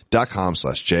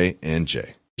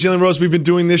 Lendingclub.com/J&J. Jalen Rose, we've been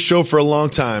doing this show for a long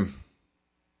time,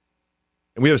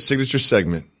 and we have a signature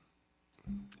segment.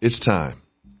 It's time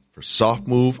for Soft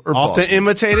Move or Boss Move. Often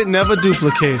imitated, never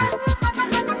duplicated.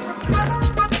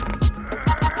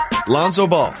 Lonzo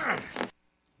Ball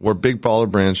wore Big Baller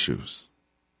brand shoes,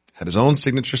 had his own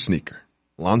signature sneaker,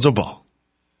 Lonzo Ball.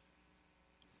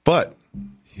 But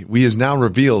we has now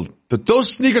revealed that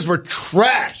those sneakers were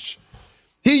trash.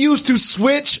 He used to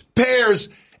switch pairs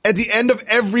at the end of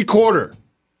every quarter.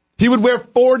 He would wear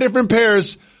 4 different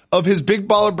pairs of his Big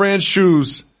Baller brand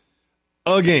shoes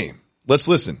a game. Let's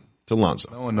listen to Lonzo.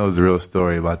 No one knows the real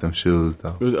story about them shoes,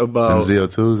 though. It was about them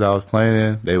ZO2s I was playing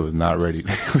in, they was not ready.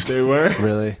 They were?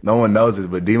 Really? No one knows this,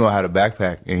 but Demo had a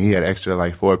backpack, and he had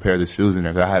extra, 4 pairs of shoes in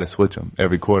there, because I had to switch them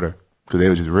every quarter, because they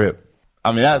would just rip.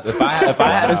 I mean, that's, if I had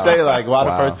to say,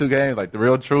 the first 2 games, the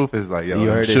real truth is,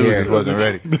 the shoes just wasn't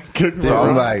ready.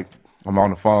 So I'm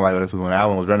on the phone, this was when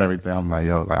Allen was running everything. I'm like,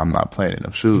 I'm not playing in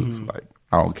them shoes. Mm-hmm.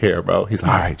 I don't care, bro. He's like,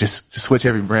 all right, just switch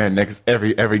every brand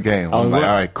every game. I'm like, all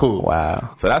right, cool.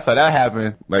 Wow. So that's how that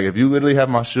happened. If you literally have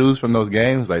my shoes from those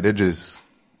games, they're just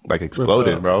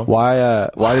exploded, bro. Why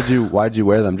did you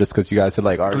wear them? Just because you guys said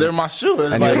they're my shoes.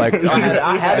 And you're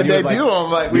I had to debut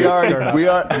them. We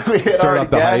had stirred up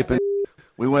the hype.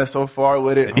 We went so far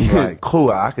with it. I'm like, cool.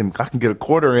 I can get a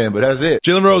quarter in, but that's it.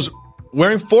 Jalen Rose,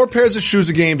 wearing 4 pairs of shoes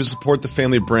a game to support the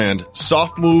family brand,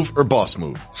 soft move or boss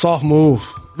move? Soft move.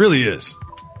 Really is.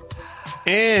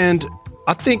 And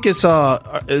I think it's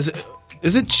is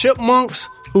it chipmunks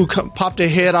who pop their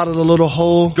head out of the little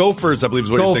hole? Gophers, I believe,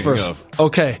 is what you're thinking of.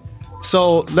 Okay.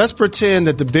 So let's pretend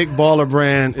that the Big Baller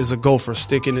brand is a gopher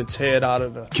sticking its head out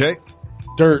of the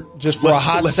dirt just for a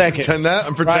hot second. Pretend that.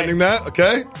 I'm pretending that.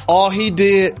 Okay. All he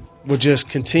did was just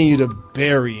continue to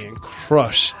bury and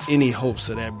crush any hopes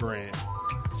of that brand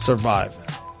surviving,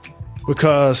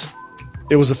 because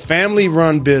it was a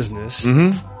family-run business.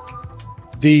 Mm-hmm.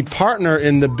 The partner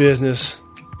in the business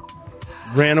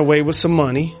ran away with some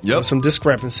money, some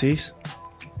discrepancies.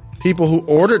 People who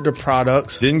ordered the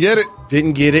products didn't get it,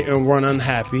 and weren't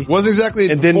unhappy. Wasn't exactly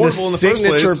and then the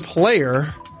signature first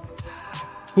player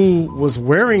who was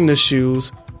wearing the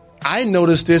shoes, I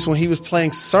noticed this when he was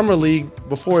playing Summer League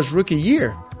before his rookie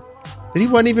year, that he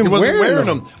wasn't even wearing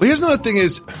them. Well, here's another thing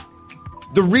is,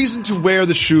 the reason to wear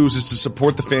the shoes is to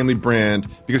support the family brand,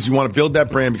 because you want to build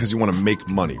that brand because you want to make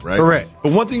money, right? Correct.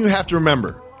 But one thing you have to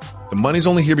remember, the money's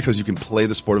only here because you can play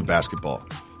the sport of basketball.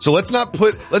 So let's not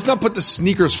put the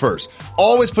sneakers first.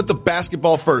 Always put the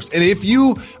basketball first. And if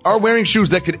you are wearing shoes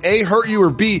that could A, hurt you, or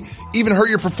B, even hurt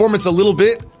your performance a little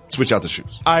bit, switch out the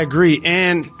shoes. I agree.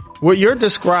 And what you're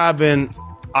describing,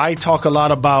 I talk a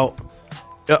lot about,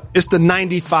 it's the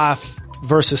 95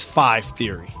 versus 5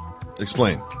 theory.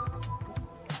 Explain.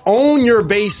 Own your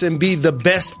base and be the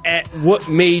best at what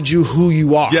made you who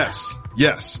you are. Yes.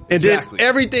 And exactly. Then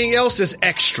everything else is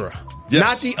extra. Yes.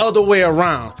 Not the other way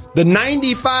around. The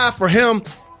 95 for him,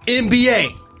 NBA.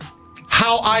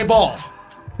 How I ball.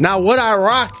 Now what I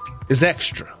rock is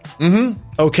extra. Mm-hmm.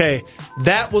 Okay.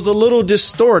 That was a little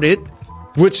distorted,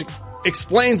 which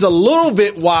explains a little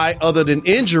bit why, other than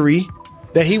injury,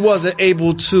 that he wasn't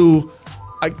able to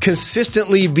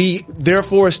consistently be there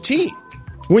for his team.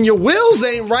 When your wheels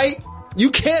ain't right, you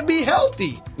can't be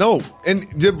healthy. No, and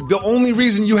the only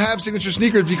reason you have signature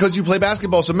sneakers is because you play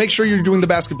basketball, so make sure you're doing the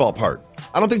basketball part.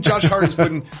 I don't think Josh Hart is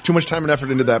putting too much time and effort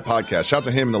into that podcast. Shout out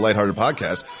to him and the Lighthearted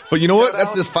podcast. But you know what?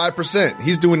 That's the 5%.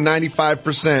 He's doing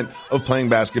 95% of playing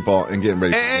basketball and getting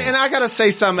ready. And I got to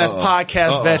say something as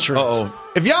podcast veterans.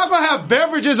 If y'all going to have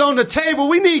beverages on the table,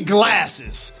 we need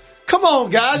glasses. Come on,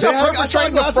 guys. I saw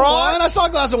a glass of wine. I saw a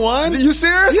glass of wine. You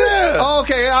serious? Yeah. Oh,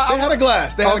 okay. They had a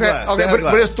glass. Okay.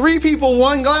 But it's 3 people,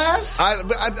 1 glass?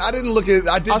 I didn't look at it.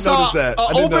 I didn't notice that.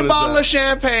 An open bottle of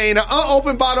champagne, an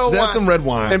unopened bottle of wine. That's some red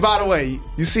wine. And by the way,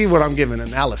 you see what I'm giving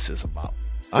analysis about.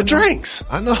 The drinks.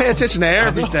 I know. Pay attention to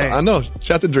everything. I know.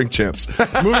 Shout out to Drink Champs.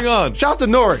 Moving on. Shout out to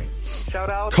Nori. Shout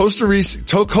out. Costa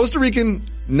Rican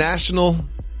national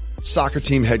soccer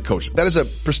team head coach. That is a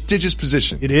prestigious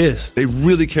position. It is. They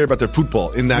really care about their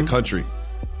football in that country.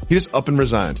 He just up and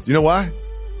resigned. You know why?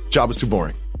 Job was too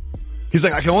boring. He's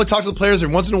like, I can only talk to the players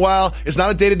every once in a while. It's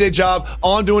not a day-to-day job.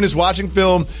 All I'm doing is watching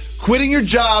film. Quitting your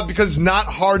job because it's not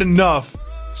hard enough.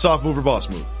 Soft move or boss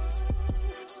move?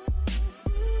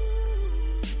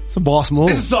 It's a boss move.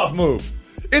 It's a soft move.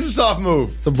 It's a soft move.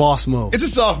 It's a boss move. It's a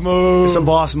soft move. It's a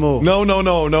boss move.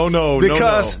 No.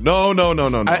 Because no.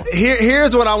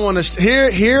 Here's what I want to.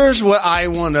 Here's what I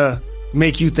want to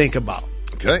make you think about.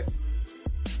 Okay.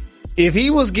 If he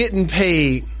was getting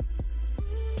paid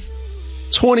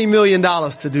 $20 million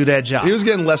to do that job, he was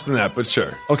getting less than that, but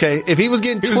sure. Okay. If he was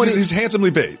getting 20, he's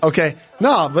handsomely paid. Okay.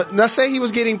 No, but let's say he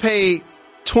was getting paid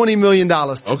 $20 million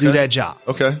to do that job.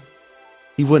 Okay.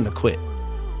 He wouldn't have quit.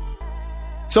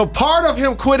 So part of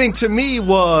him quitting to me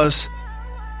was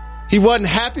he wasn't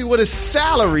happy with his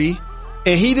salary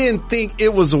and he didn't think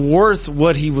it was worth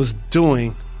what he was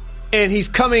doing. And he's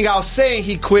coming out saying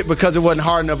he quit because it wasn't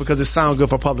hard enough because it sounded good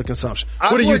for public consumption.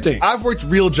 What do you think? I've worked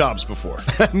real jobs before.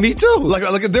 Me too. Like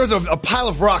there was a pile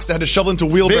of rocks that had to shovel into a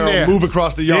wheelbarrow and move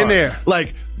across the yard. Been there.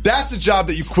 Like, that's a job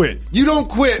that you quit. You don't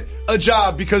quit a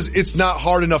job because it's not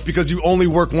hard enough because you only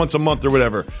work once a month or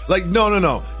whatever. Like,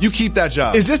 no. You keep that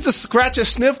job. Is this the scratch and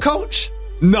sniff coach?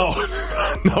 No.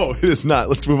 No, it is not.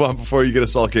 Let's move on before you get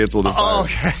us all canceled and fired.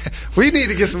 Okay. We need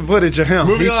to get some footage of him.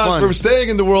 Moving He's on, funny. we're staying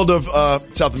in the world of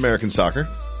South American soccer,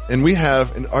 and we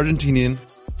have an Argentinian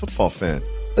football fan.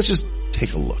 Let's just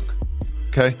take a look.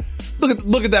 Okay?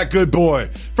 Look at that good boy.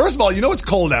 First of all, you know it's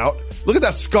cold out. Look at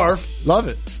that scarf. Love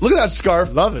it. Look at that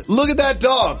scarf. Love it. Look at that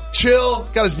dog. Chill.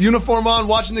 Got his uniform on,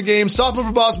 watching the game. Soft move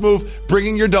or boss move,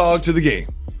 bringing your dog to the game.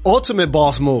 Ultimate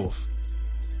boss move.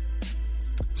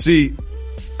 See,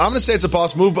 I'm going to say it's a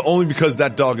boss move, but only because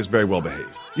that dog is very well behaved.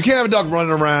 You can't have a dog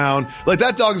running around. Like,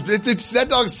 that dog's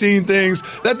seeing things.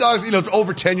 That dog's,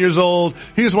 over 10 years old.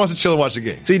 He just wants to chill and watch the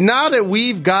game. See, now that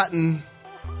we've gotten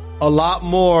a lot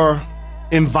more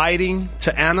inviting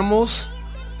to animals,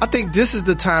 I think this is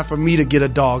the time for me to get a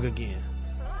dog again.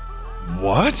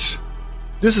 What?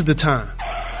 This is the time.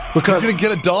 Because you're going to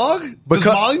get a dog? Does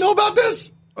Molly know about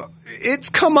this? It's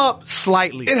come up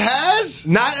slightly. It has?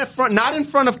 Not in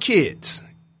front of kids.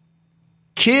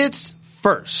 Kids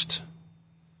first.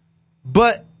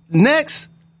 But next,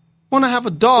 want to have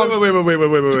a dog.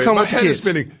 Wait. Come My with head kids. is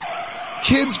spinning.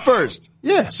 Kids first.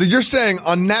 Yeah. So you're saying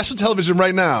on national television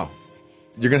right now,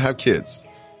 you're going to have kids?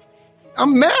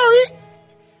 I'm married.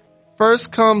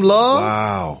 First come love.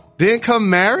 Wow. Then come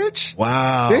marriage.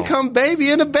 Wow. Then come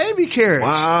baby in a baby carriage.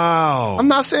 Wow. I'm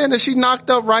not saying that she's knocked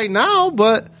up right now,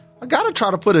 but I got to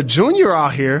try to put a junior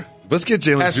out here. Let's get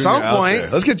Jalen Jr. At some point.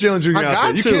 There. Let's get Jalen Jr. out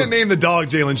there. You can't name the dog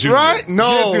Jalen Jr. Right?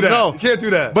 No, you can't do that. no. You can't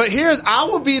do that. But I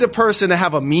will be the person to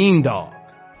have a mean dog.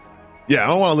 Yeah, I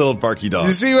don't want a little barky dog.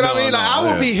 You see what I mean?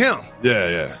 I will be him.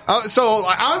 Yeah. So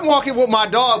I'm walking with my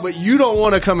dog, but you don't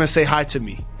want to come and say hi to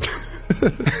me.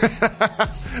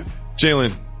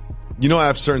 Jalen, I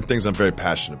have certain things I'm very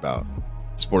passionate about.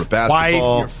 Sport of basketball. Wife,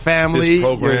 your family, this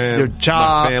program, your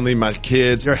job. my family, my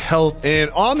kids. Your health. And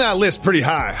on that list, pretty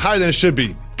high. Higher than it should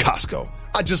be, Costco.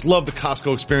 I just love the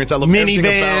Costco experience. I love everything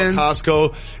about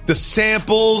Costco. The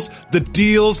samples, the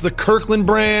deals, the Kirkland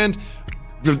brand,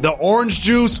 the orange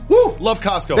juice. Woo! Love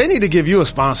Costco. They need to give you a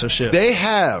sponsorship. They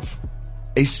have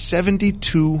a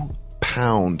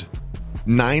 72-pound,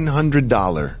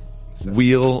 $900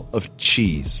 wheel of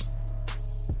cheese.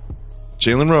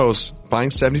 Jalen Rose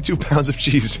buying 72 pounds of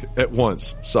cheese at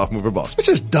once. Soft mover boss. It's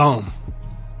just dumb.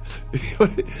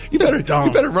 You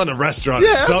better run a restaurant or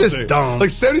something. It's just dumb.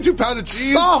 Like 72 pounds of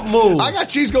cheese. Soft move. I got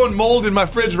cheese going mold in my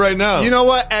fridge right now. You know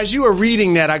what? As you were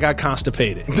reading that, I got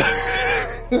constipated.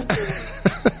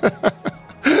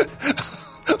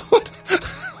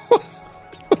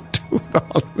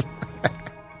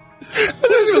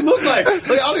 Like, I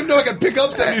don't even know I can pick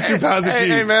up 72 pounds of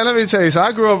cheese. Hey, man, let me tell you. So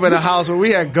I grew up in a house where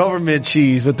we had government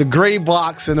cheese with the gray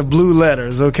box and the blue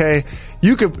letters, okay?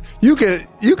 You could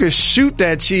shoot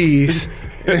that cheese.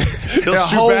 The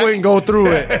hole wouldn't go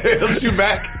through it. He'll shoot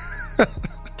back.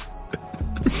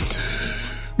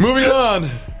 Moving on.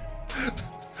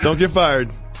 Don't get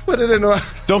fired.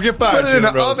 Don't get fired. Put it in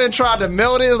the oven, tried to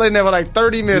melt it. They never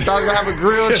 30 minutes. I was going to have a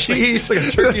grilled cheese. Like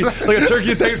a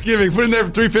turkey at Thanksgiving. Put it in there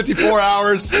for 354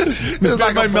 hours. It's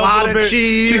like a lot of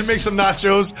cheese. Can make some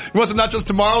nachos. You want some nachos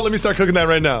tomorrow? Let me start cooking that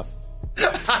right now.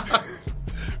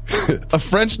 A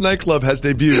French nightclub has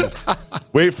debuted.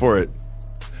 Wait for it.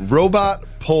 Robot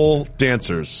pole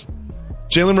dancers.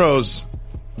 Jalen Rose.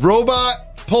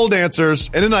 Robot pole dancers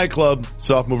in a nightclub.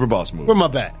 Soft move or boss move. Where my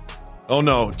bat? Oh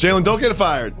no, Jalen, don't get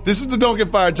fired. This is the don't get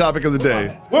fired topic of the day.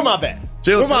 Where my bat?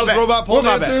 Jalen sells robot pole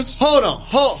dancers. Hold on.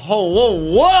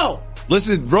 Whoa.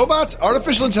 Listen,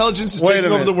 artificial intelligence is taking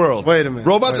over the world. Wait a minute.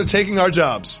 Robots are taking our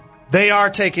jobs. They are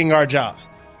taking our jobs.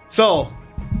 So,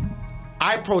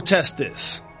 I protest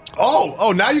this.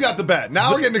 Oh, now you got the bat.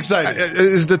 Now we're getting excited.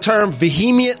 Is the term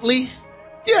vehemently?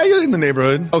 Yeah, you're in the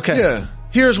neighborhood. Okay. Yeah.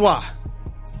 Here's why.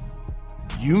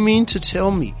 You mean to tell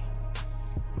me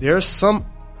there's some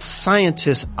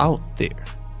scientists out there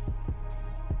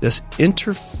that's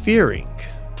interfering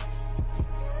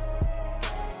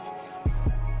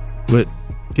with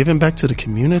giving back to the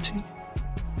community,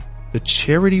 the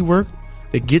charity work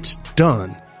that gets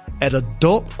done at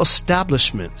adult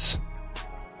establishments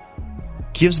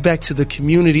gives back to the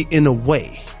community in a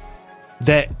way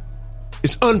that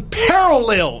is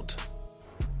unparalleled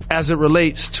as it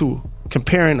relates to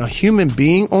comparing a human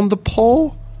being on the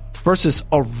pole versus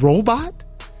a robot?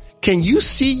 Can you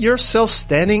see yourself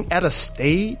standing at a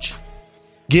stage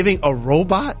giving a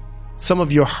robot some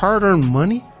of your hard-earned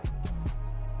money?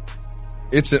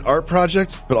 It's an art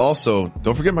project, but also,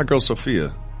 don't forget my girl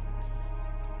Sophia.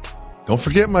 Don't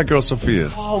forget my girl Sophia.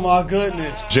 Oh, my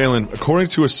goodness. Jalen, according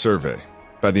to a survey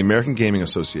by the American Gaming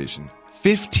Association,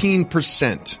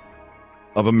 15%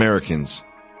 of Americans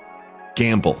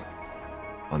gamble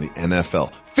on the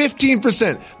NFL.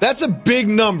 15%. That's a big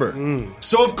number.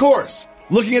 So, of course,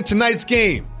 looking at tonight's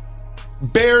game,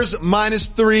 Bears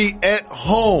 -3 at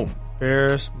home.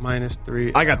 Bears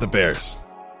 -3. I got the Bears.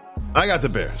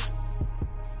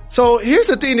 So here's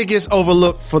the thing that gets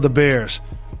overlooked for the Bears.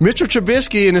 Mitchell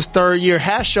Trubisky in his third year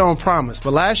has shown promise,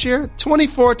 but last year,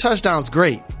 24 touchdowns,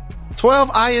 great. 12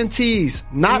 INTs,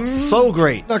 not so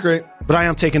great. Not great. But I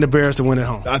am taking the Bears to win at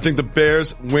home. I think the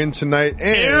Bears win tonight.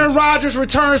 And Aaron Rodgers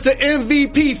returns to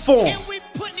MVP form. And we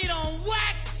putting it on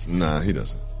wax. Nah, he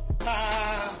doesn't.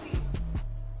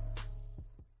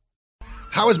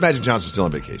 How is Magic Johnson still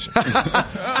on vacation?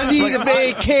 I need a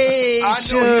vacation. I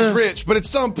know he's rich, but at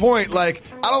some point, like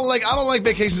I don't like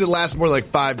vacations that last more than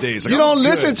like 5 days. Like, You don't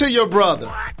listen to your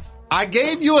brother. I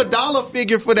gave you a dollar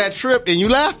figure for that trip and you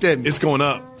laughed at me. It's going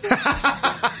up.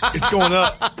 It's going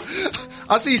up.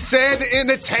 I see Sad the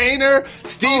Entertainer,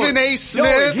 Stephen A.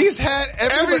 Smith. He's had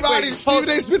everybody. Stephen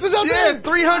A. Smith was out there? Yeah,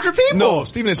 300 people. No,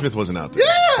 Stephen A. Smith wasn't out there.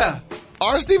 Yeah.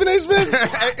 Our Stephen A. Smith?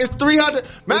 It's 300.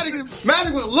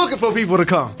 Magic was looking for people to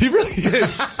come. He really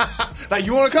is. Like,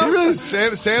 you want to come? He really is.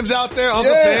 Sam's out there.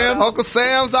 Uncle Sam. Uncle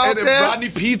Sam's out and there. Rodney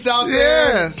Pete's out there.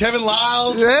 Yes. Kevin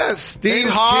Lyles. Yes. Steve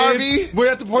Harvey. Kids. We're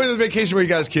at the point of the vacation where he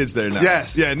got his kids there now.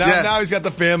 Yes. Yeah, now he's got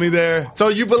the family there. So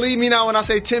you believe me now when I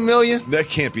say 10 million? That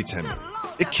can't be 10 million.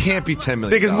 It can't be 10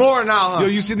 million. I think it's more now, huh? Yo,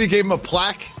 you see they gave him a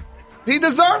plaque? He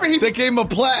deserved it. They gave him a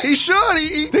plaque. He should.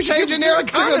 He changing their economy.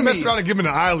 They're gonna mess around and give him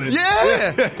an island.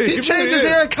 Yeah. He changes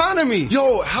their economy.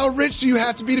 Yo, how rich do you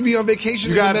have to be on vacation?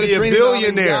 You gotta be a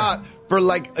billionaire. For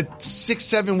like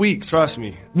 6-7 weeks. Trust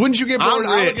me. Wouldn't you get bored?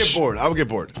 I'm I would rich. get bored. I would get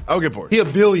bored. He a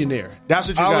billionaire. That's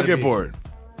what you gotta I would get be. bored.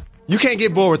 You can't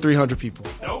get bored with 300 people.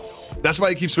 Nope. That's why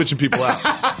he keeps switching people out.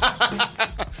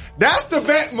 That's the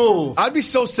vet move. I'd be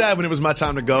so sad when it was my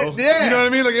time to go. Yeah. You know what I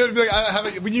mean? Like, it would be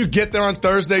like when you get there on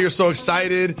Thursday, you're so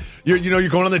excited. You're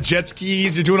going on the jet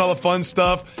skis. You're doing all the fun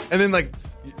stuff. And then like,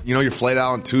 your flight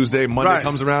out on Tuesday, Monday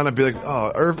comes around, I'd be like,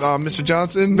 Mr.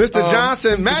 Johnson. Mr.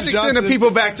 Johnson. Magic sending people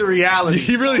back to reality.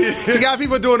 He really is. He got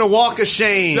people doing a walk of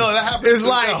shame. No, that happens. It's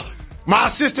like, my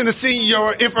assistant is seeing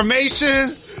your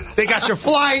information. They got your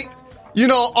flight.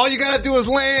 All you gotta do is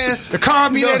land. The car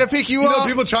will be there to pick you up.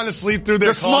 People trying to sleep through their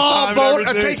the small boat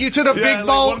will take you to the big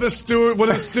boat. One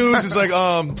of the stewards is like,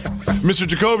 Mr.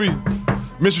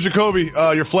 Jacoby,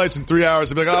 your flight's in 3 hours.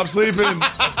 I'd be like, I'm sleeping.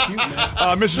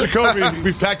 Mr. Jacoby,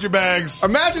 we've packed your bags.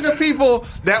 Imagine the people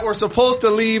that were supposed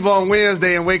to leave on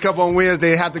Wednesday and wake up on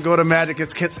Wednesday and have to go to Magic and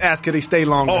ask could they stay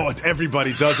longer. Oh,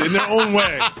 everybody does it in their own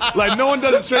way. Like, no one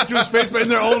does it straight to his face, but in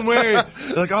their own way.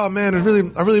 They're like, oh man, I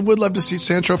really would love to see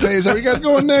San Tropez. How are you guys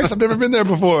going next? I've never been there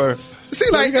before.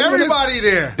 See, like everybody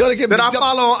there that I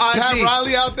follow on IG. Pat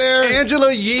Riley out there.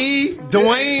 Angela Yee,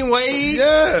 Dwayne Wade.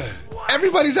 Yeah.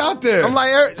 Everybody's out there. I'm like,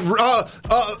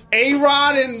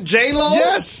 A-Rod and J-Lo?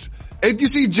 Yes. And you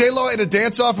see J-Lo in a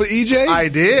dance-off with EJ? I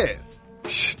did.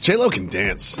 J-Lo can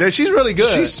dance. Yeah, she's really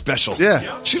good. She's special.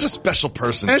 Yeah. She's a special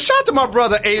person. And shout out to my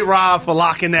brother A-Rod for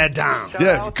locking that down.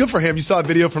 Yeah, good for him. You saw a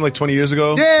video from like 20 years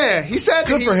ago? Yeah, he said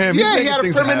good for him. Yeah, he had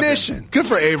a premonition. Good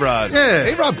for A-Rod. Yeah.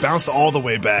 A-Rod bounced all the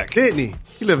way back. Didn't he?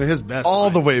 He living his best all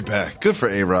life. The way back. Good for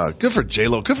A-Rod. Good for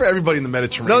J-Lo. Good for everybody in the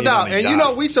Mediterranean. No doubt.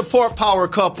 And we support power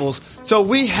couples, so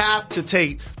we have to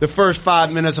take the first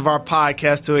 5 minutes of our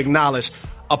podcast to acknowledge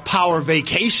a power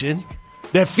vacation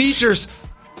that features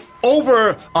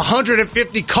over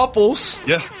 150 couples.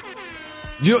 Yeah.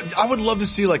 You know, I would love to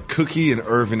see like Cookie and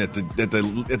Irvin at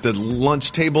the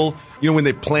lunch table. You know, when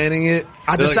they're planning it.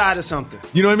 I decided something.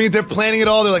 You know what I mean? They're planning it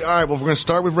all. They're like, all right, well, we're going to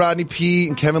start with Rodney Peete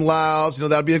and Kevin Lyles. You know,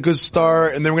 that'll be a good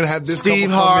start. And then we're going to have this Steve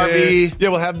couple come Harvey. in. Yeah,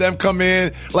 we'll have them come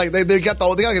in. Like they got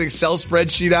an Excel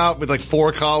spreadsheet out with like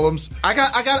 4 columns. I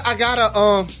got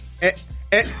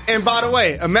and by the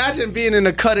way, imagine being in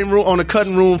the cutting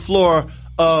room floor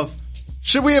of,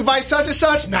 should we invite such and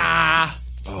such? Nah.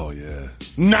 Oh yeah.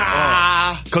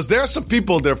 Nah. Because there are some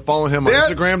people that are following him on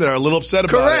Instagram that are a little upset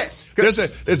about it. There's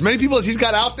as many people as he's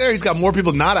got out there, he's got more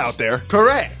people not out there.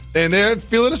 Correct. And they're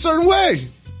feeling a certain way.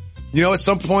 You know, at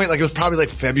some point, like it was probably like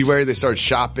February, they started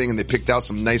shopping and they picked out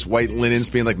some nice white linens,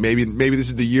 being like, maybe this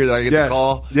is the year that I get the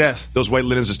call. Yes. Those white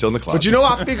linens are still in the closet. But you know,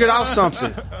 I figured out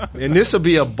something. And this will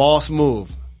be a boss move.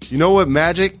 You know what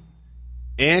Magic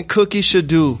and Cookie should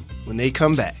do when they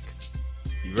come back?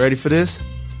 You ready for this?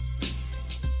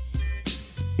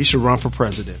 He should run for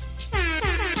president.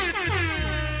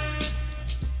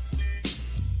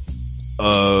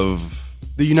 Of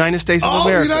the United States of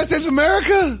America. The United States of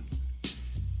America?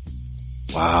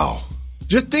 Wow.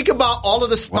 Just think about all of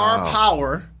the star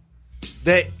power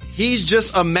that he's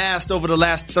just amassed over the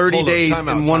last 30 days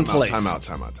in one place. Time out.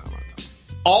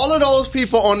 All of those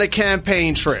people on the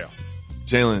campaign trail.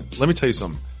 Jalen, let me tell you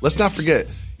something. Let's not forget,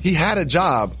 he had a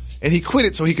job and he quit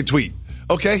it so he could tweet.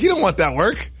 Okay? He don't want that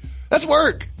work. That's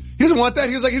work. He doesn't want that.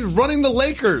 He was like, he's running the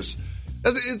Lakers.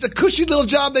 It's a cushy little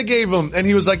job they gave him. And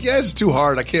he was like, yeah, it's too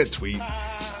hard. I can't tweet.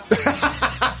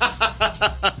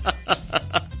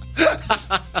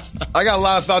 I got a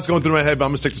lot of thoughts going through my head, but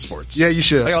I'm going to stick to sports. Yeah, you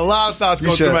should. I got a lot of thoughts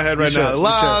going through my head right now. A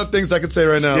lot of things I could say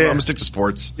right now. Yeah. I'm going to stick to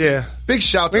sports. Yeah. Big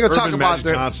shout to We're going to Urban talk about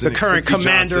Magic the current Cookie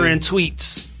commander Johnson. in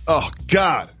tweets. Oh,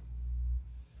 God.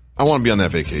 I want to be on that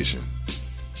vacation.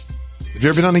 Have you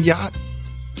ever been on a yacht?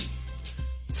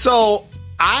 So,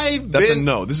 That's a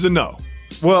no. This is a no.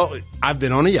 Well, I've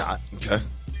been on a yacht. Okay.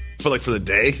 But like for the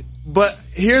day? But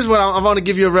here's what I'm going to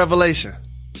give you a revelation.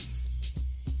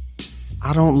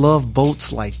 I don't love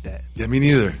boats like that. Yeah, me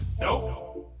neither.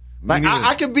 No. Like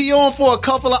I could be on for a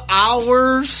couple of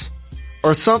hours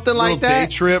or something like that.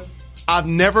 Day trip. I've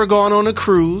never gone on a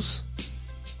cruise.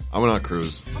 I went on a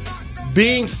cruise.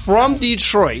 Being from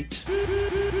Detroit,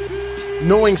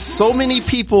 knowing so many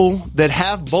people that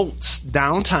have boats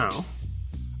downtown,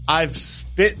 I've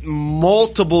spent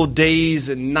multiple days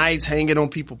and nights hanging on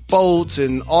people's boats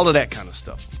and all of that kind of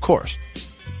stuff, of course.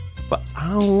 But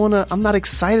I'm not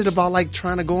excited about like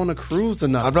trying to go on a cruise or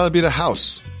nothing. I'd rather be at a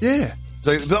house. Yeah. It's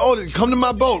like, come to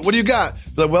my boat. What do you got?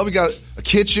 Like, well, we got a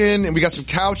kitchen and we got some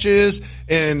couches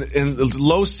and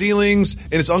low ceilings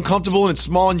and it's uncomfortable and it's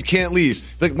small and you can't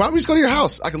leave. Like, why don't we just go to your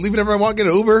house? I can leave whenever I want, get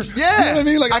an Uber. Yeah. You know what I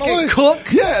mean? Like, I can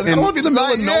cook. Yeah. I don't want to be in the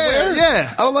middle of nowhere.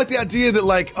 Yeah. I don't like the idea that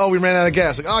like, oh, we ran out of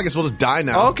gas. Like, oh, I guess we'll just die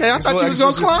now. Okay. I thought you was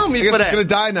going to clown me for that. It's going to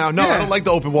die now. No, yeah. I don't like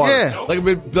the open water. Yeah.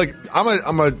 Like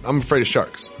I'm afraid of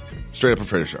sharks. Straight up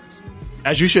afraid of sharks.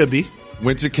 As you should be.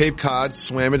 Went to Cape Cod,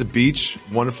 swam at the beach.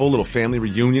 Wonderful little family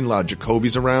reunion. A lot of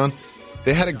Jacobys around.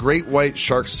 They had a great white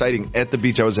shark sighting at the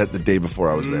beach I was at the day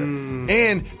before I was there.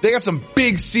 And they got some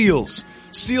big seals.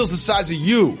 Seals the size of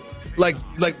you. Like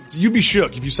you'd be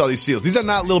shook if you saw these seals. These are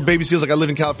not little baby seals like I live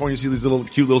in California. You see these little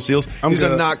cute little seals. These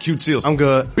are not cute seals. I'm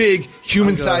good. Big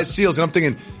human-sized seals. And I'm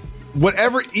thinking,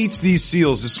 whatever eats these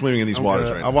seals is swimming in these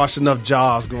waters right now. I watched enough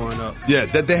Jaws growing up. Yeah,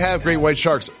 that they have great white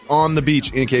sharks on the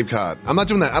beach in Cape Cod. I'm not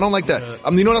doing that. I don't like that.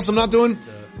 You know what else I'm not doing?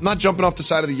 I'm not jumping off the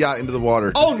side of the yacht into the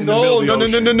water. Oh, no. No, you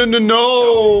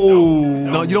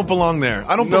don't belong there.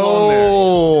 I don't belong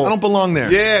there. I don't belong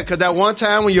there. Yeah, because that one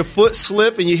time when your foot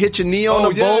slip and you hit your knee on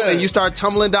the boat and you start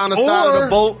tumbling down the side of the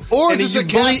boat. Or and just the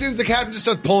captain just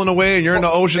starts pulling away and you're in the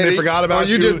ocean. They forgot about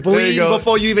you. Or you just bleed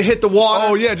before you even hit the water.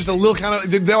 Oh, yeah, just a little kind of.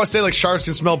 They always say like sharks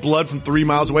can smell blood from 3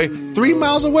 miles away. 3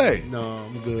 miles away. No,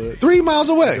 I'm good. 3 miles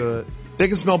away. Good. They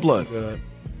can smell blood. Good.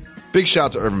 Big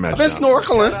shout to Urban Magic. I've been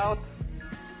snorkeling.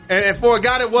 And for a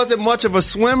guy that wasn't much of a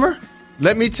swimmer,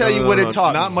 let me tell you what it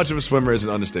taught me. Not much of a swimmer is an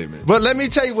understatement. But let me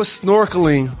tell you what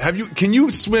snorkeling. Can you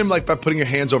swim like by putting your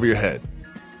hands over your head?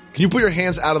 Can you put your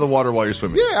hands out of the water while you're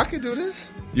swimming? Yeah, I can do this.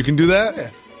 You can do that? Yeah.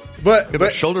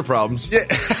 But shoulder problems. Yeah.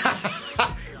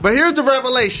 But here's the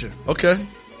revelation. Okay.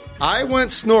 I went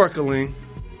snorkeling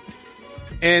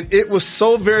and it was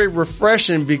so very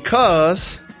refreshing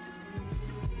because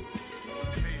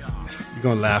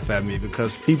you're going to laugh at me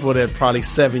because people that are probably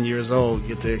 7 years old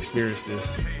get to experience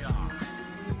this.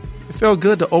 It felt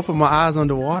good to open my eyes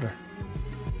underwater.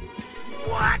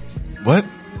 What?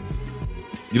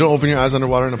 You don't open your eyes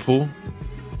underwater in a pool?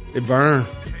 It burned.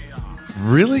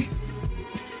 Really?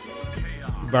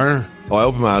 Burn. Oh, I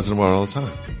open my eyes underwater all the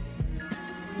time.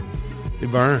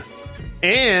 It burned.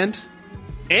 And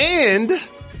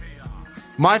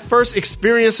my first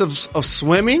experience of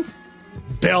swimming,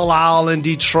 Belle Isle in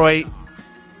Detroit,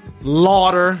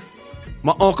 Lauder,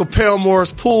 my Uncle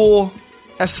Paramore's pool,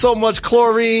 has so much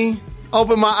chlorine,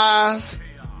 opened my eyes.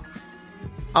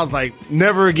 I was like,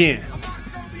 never again.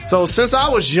 So since I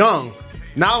was young,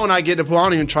 now when I get to the pool, I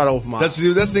don't even try to open my eyes.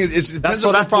 That's the thing.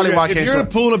 That's probably why I can't If you're in a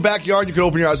swim. pool in the backyard, you can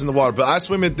open your eyes in the water. But I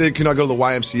swim at I go to the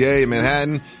YMCA in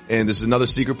Manhattan, and this is another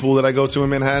secret pool that I go to in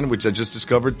Manhattan, which I just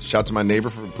discovered. Shout out to my neighbor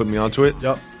for putting me onto it.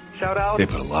 Yep. Shout out. They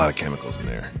put a lot of chemicals in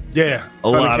there. Yeah. A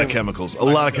lot of chemicals.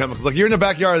 Like, you're in the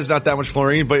backyard, there's not that much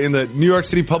chlorine, but in the New York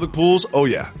City public pools, oh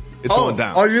yeah. It's going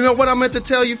down. Oh, you know what I meant to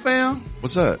tell you, fam?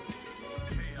 What's that?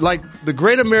 Like the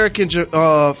great American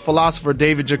philosopher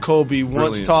David Jacoby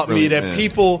once taught me that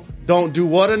people don't do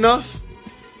what enough?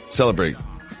 Celebrate.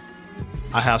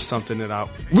 I have something that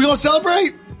we gonna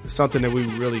celebrate? Something that we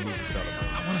really need to celebrate.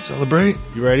 I want to celebrate.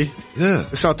 You ready? Yeah.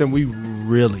 It's something we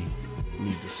really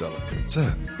need to celebrate. What's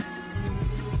that?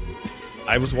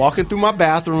 I was walking through my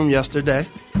bathroom yesterday.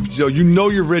 Yo, you know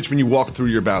you're rich when you walk through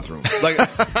your bathroom. Like,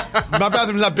 my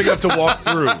bathroom's not big enough to walk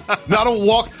through. No, I don't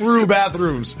walk through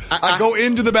bathrooms. I go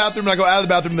into the bathroom and I go out of the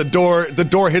bathroom. The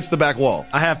door hits the back wall.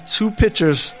 I have 2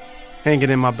 pictures hanging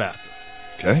in my bathroom.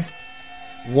 Okay.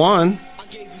 One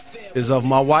is of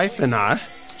my wife and I.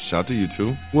 Shout out to you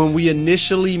two. When we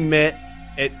initially met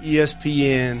at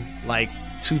ESPN, like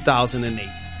 2008.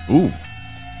 Ooh.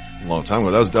 A long time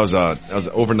ago. That was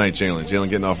overnight Jalen. Jalen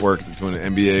getting off work, doing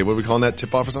an NBA. What are we calling that?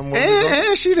 Tip off or something?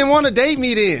 And she didn't want to date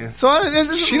me then. So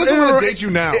she doesn't want to date you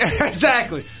now.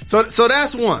 Exactly. So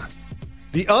that's one.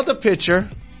 The other picture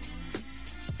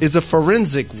is a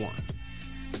forensic one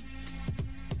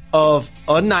of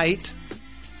a night,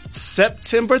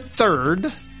 September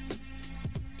 3rd,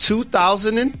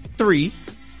 2003.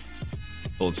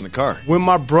 Bullets in the car. When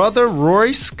my brother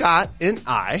Rory Scott and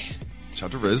I, shout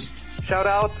out to Riz, shout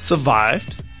out,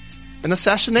 survived an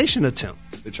assassination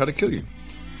attempt. They tried to kill you.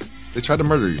 They tried to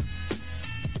murder you.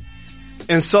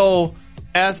 And so,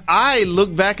 as I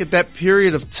look back at that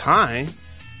period of time,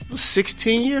 it was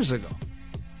 16 years ago.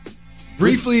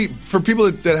 Briefly, for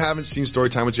people that haven't seen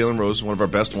Storytime with Jalen Rose, one of our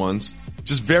best ones,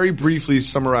 just very briefly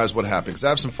summarize what happened, because I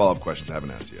have some follow-up questions I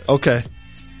haven't asked yet. Okay.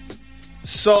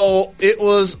 So, it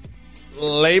was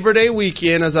Labor Day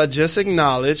weekend, as I just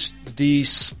acknowledged. The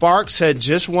Sparks had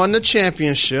just won the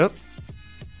championship.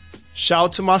 Shout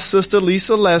out to my sister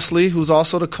Lisa Leslie, who's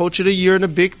also the coach of the year in the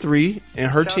Big Three,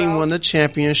 and her team won the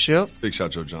championship. Big shout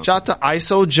out Joe Johnson. Shout out to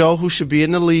ISO Joe, who should be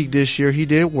in the league this year. He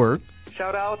did work.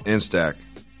 Shout out. And Stack.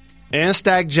 And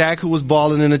Stack Jack, who was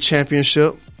balling in the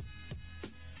championship.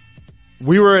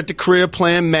 We were at the crib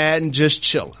playing Madden, just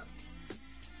chilling.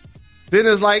 Then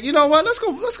it's like, you know what? Let's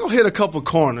go hit a couple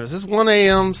corners. It's 1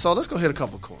 a.m., so let's go hit a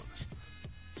couple corners.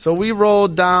 So we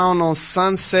rolled down on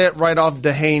Sunset right off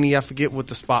Dehaney. I forget what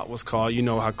the spot was called. You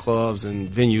know how clubs and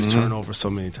venues turn over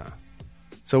so many times.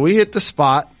 So we hit the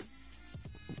spot.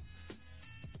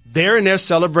 They're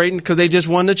celebrating because they just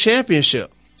won the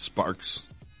championship. Sparks.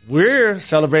 We're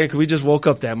celebrating because we just woke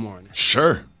up that morning.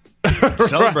 Sure.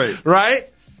 Celebrate. Right?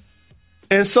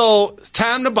 And so it's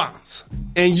time to bounce.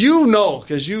 And you know,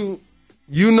 because you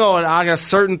know that I got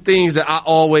certain things that I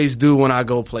always do when I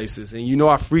go places. And you know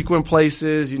I frequent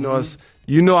places. You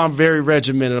know I'm very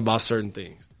regimented about certain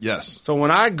things. Yes. So when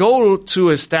I go to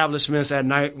establishments at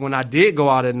night, when I did go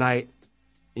out at night,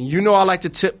 and you know I like to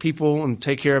tip people and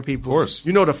take care of people. Of course.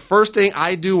 You know the first thing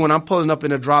I do when I'm pulling up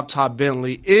in a drop-top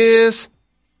Bentley is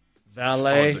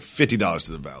valet. Oh, it's like $50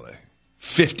 to the valet.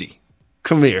 50.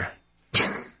 Come here.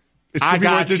 It's going to be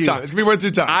worth your time. It's going to be worth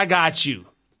your time. I got you.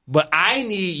 But I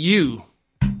need you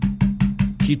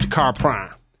keep the car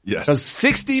prime. Yes. Because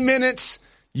 60 minutes,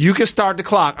 you can start the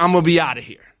clock. I'm going to be out of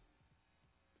here.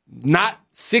 Not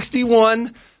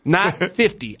 61, not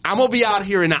 50. I'm going to be out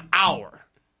here in an hour.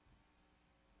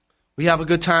 We have a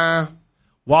good time.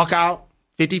 Walk out,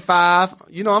 55.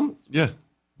 You know,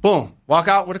 boom. Walk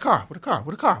out with a car.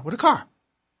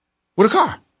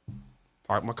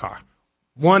 Park my car.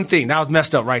 One thing. That was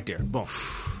messed up right there. Boom.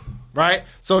 Right?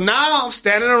 So now I'm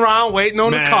standing around waiting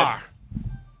on the car.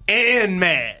 And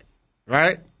mad.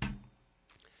 Right?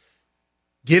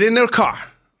 Get in the car.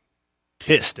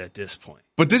 Pissed at this point.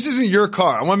 But this isn't your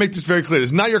car. I want to make this very clear.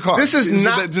 It's not your car. This is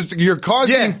not. Your car's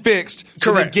getting fixed.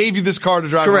 So Correct. they gave you this car to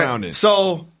drive around in.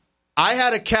 So I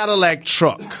had a Cadillac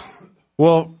truck.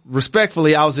 Well,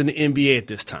 respectfully, I was in the NBA at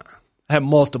this time. I had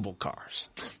multiple cars.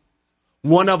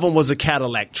 One of them was a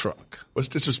Cadillac truck. What's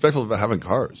disrespectful about having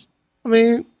cars? I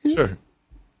mean, sure.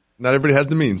 Not everybody has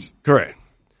the means. Correct.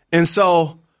 And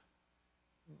so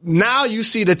now you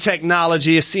see the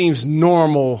technology. It seems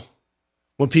normal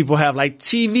when people have like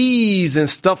TVs and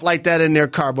stuff like that in their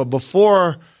car. But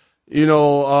before,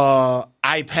 iPads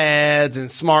and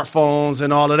smartphones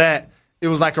and all of that, it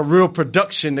was like a real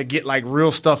production to get like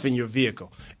real stuff in your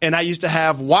vehicle. And I used to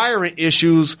have wiring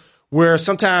issues where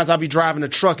sometimes I'd be driving a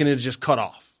truck and it just cut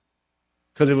off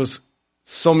because it was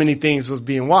so many things was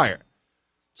being wired.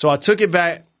 So I took it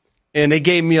back and they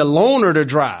gave me a loaner to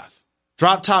drive,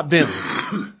 drop top Bentley.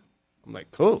 I'm like,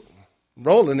 cool, I'm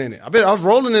rolling in it. I was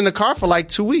rolling in the car for like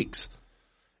 2 weeks.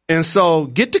 And so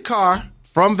get the car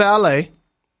from valet,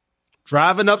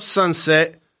 driving up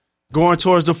Sunset, going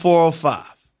towards the 405.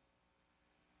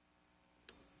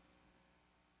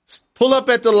 Pull up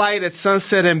at the light at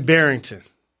Sunset and Barrington.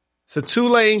 It's a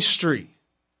 2-lane street.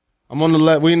 I'm on the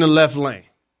left. We in the left lane.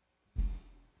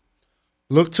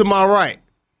 Look to my right.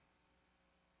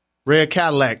 Red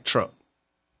Cadillac truck.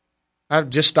 I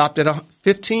just stopped at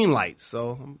 15 lights,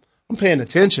 so I'm paying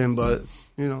attention, but,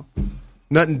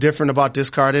 nothing different about this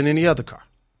car than any other car.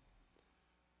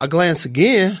 I glance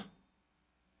again.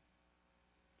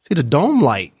 See the dome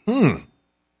light. So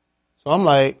I'm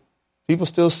like, people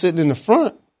still sitting in the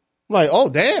front. I'm like, oh,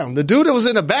 damn. The dude that was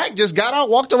in the back just got out,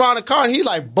 walked around the car, and he's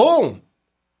like, boom.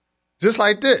 Just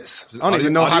like this. I don't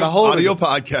even know how to hold it. Audio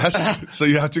podcast, so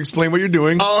you have to explain what you're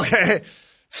doing. Okay.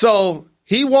 So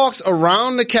he walks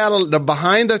around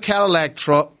behind the Cadillac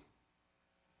truck,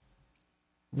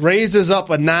 raises up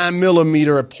a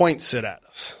 9mm and points it at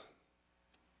us.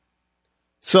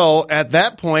 So at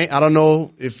that point, I don't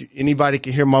know if anybody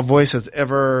can hear my voice has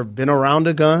ever been around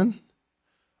a gun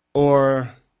or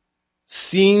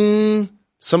seen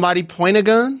somebody point a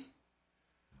gun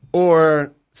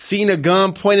or seen a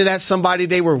gun pointed at somebody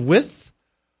they were with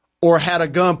or had a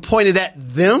gun pointed at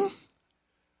them.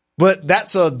 But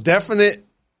that's a definite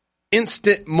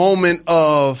instant moment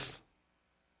of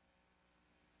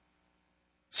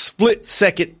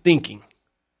split-second thinking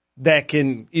that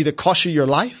can either cost you your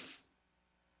life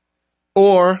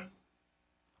or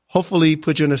hopefully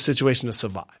put you in a situation to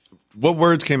survive. What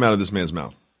words came out of this man's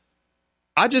mouth?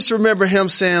 I just remember him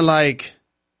saying, like,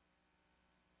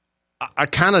 I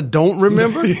kind of don't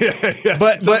remember. yeah.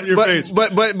 But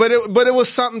it was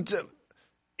something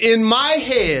in my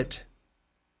head,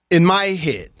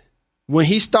 when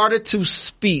he started to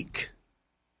speak,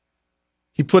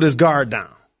 he put his guard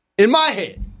down. In my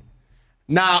head.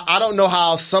 Now, I don't know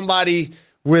how somebody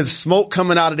with smoke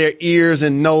coming out of their ears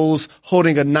and nose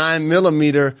holding a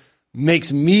 9mm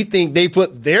makes me think they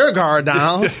put their guard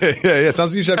down. Yeah.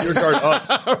 Sounds like you should have your guard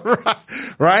up.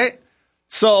 Right?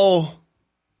 So,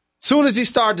 soon as he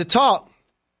started to talk,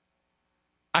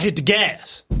 I hit the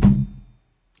gas.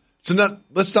 So now,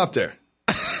 let's stop there.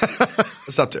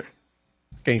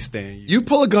 Can't stand you. You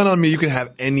pull a gun on me, you can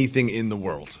have anything in the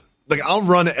world. Like, I'll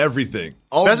run everything.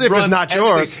 Especially if it's not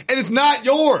yours. And it's not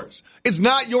yours. It's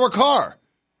not your car.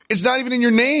 It's not even in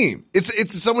your name.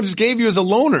 It's someone just gave you as a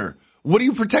loaner. What are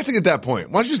you protecting at that point?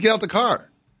 Why don't you just get out the car?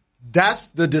 That's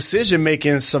the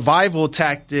decision-making survival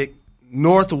tactic,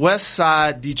 Northwest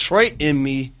side, Detroit in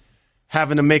me,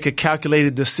 having to make a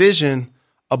calculated decision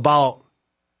about,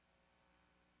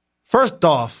 first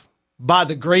off, by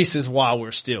the graces while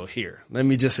we're still here. Let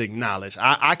me just acknowledge.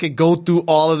 I could go through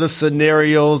all of the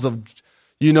scenarios of,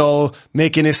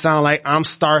 making it sound like I'm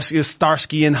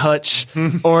Starsky and Hutch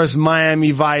or it's Miami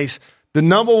Vice. The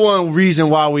number one reason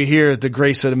why we're here is the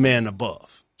grace of the man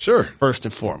above. Sure. First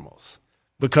and foremost.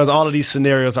 Because all of these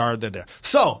scenarios are there.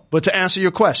 So, but to answer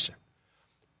your question,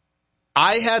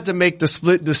 I had to make the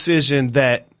split decision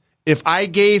that if I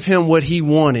gave him what he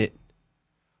wanted,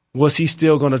 was he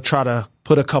still going to try to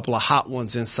put a couple of hot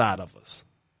ones inside of us?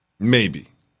 Maybe.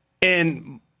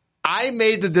 And I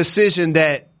made the decision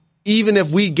that even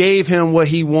if we gave him what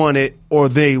he wanted or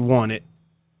they wanted,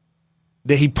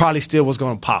 that he probably still was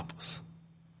going to pop us.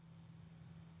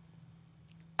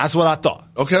 That's what I thought.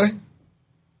 Okay.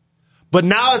 But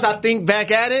now as I think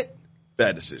back at it,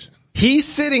 bad decision. He's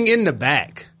sitting in the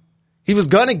back. He was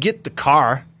going to get the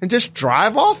car and just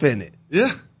drive off in it.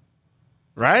 Yeah.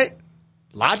 Right?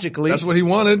 Logically. That's what he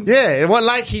wanted. Yeah. It wasn't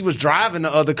like he was driving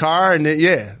the other car and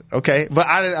okay. But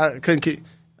I couldn't keep.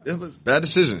 It was bad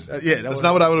decision. That's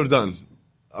not what I would have done.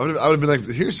 I would have been like,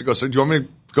 here's to go. So do you want me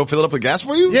to go fill it up with gas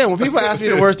for you? Yeah. When people ask me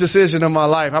the worst decision of my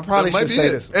life, I probably should say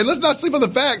this. And let's not sleep on the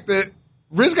fact that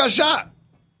Riz got shot.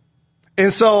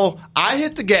 And so I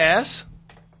hit the gas.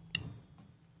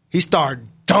 He started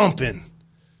dumping.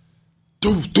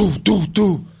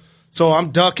 Do. So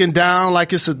I'm ducking down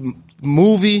like it's a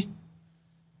movie.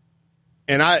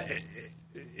 And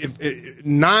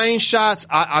 9 shots,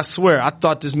 I swear, I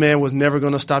thought this man was never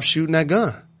going to stop shooting that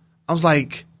gun. I was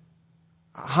like,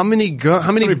 how many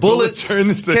bullets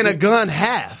can a gun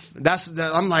have?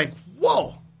 I'm like,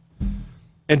 whoa.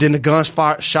 And then the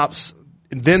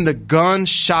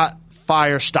gunshot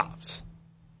fire stops.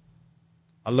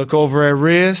 I look over at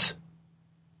Riz.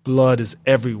 Blood is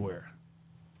everywhere.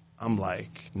 I'm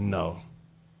like, no.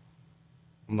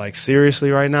 I'm like,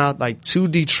 seriously right now? Like 2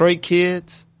 Detroit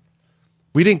kids?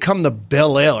 We didn't come to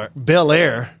Bel Air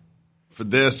for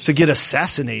this to get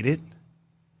assassinated.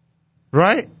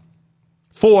 Right?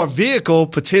 For a vehicle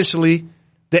potentially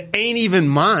that ain't even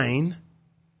mine.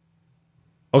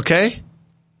 Okay?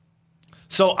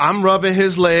 So I'm rubbing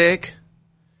his leg.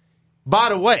 By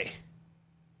the way,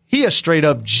 he a straight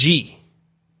up G.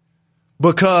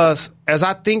 Because as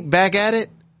I think back at it,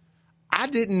 I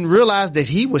didn't realize that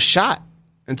he was shot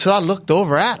until I looked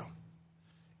over at him.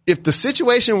 If the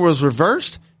situation was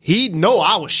reversed, he'd know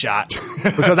I was shot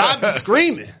because I'd be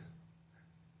screaming.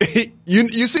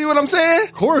 You see what I'm saying?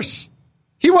 Of course.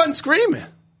 He wasn't screaming.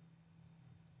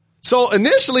 So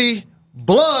initially,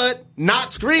 blood,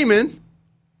 not screaming.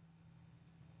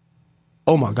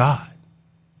 Oh my God.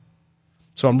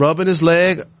 So I'm rubbing his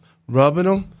leg, rubbing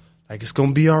him, like it's going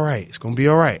to be all right. It's going to be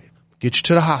all right. Get you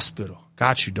to the hospital.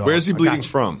 Got you, dog. Where is he bleeding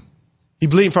from? He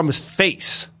bleeding from his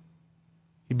face.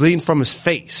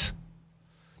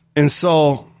 And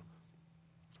so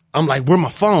I'm like, where's my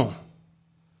phone?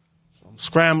 I'm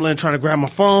scrambling, trying to grab my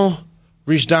phone.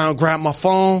 Reach down, grab my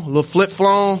phone, a little flip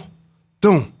phone.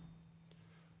 Boom.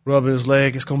 Rubbing his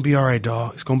leg. It's going to be all right,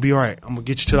 dog. It's going to be all right. I'm going to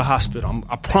get you to the hospital.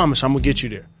 I promise I'm going to get you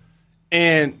there.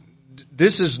 And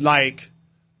this is like,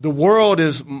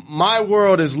 my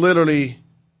world is literally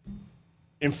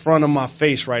in front of my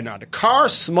face right now. The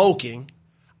car's smoking.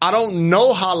 I don't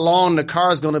know how long the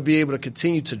car is going to be able to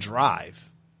continue to drive.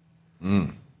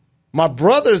 My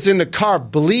brother's in the car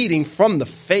bleeding from the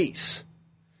face.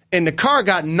 And the car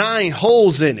got 9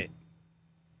 holes in it.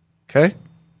 Okay?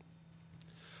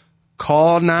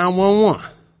 Call 911.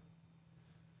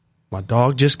 My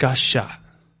dog just got shot.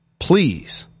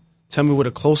 Please tell me where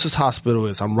the closest hospital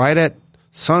is. I'm right at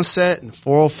Sunset and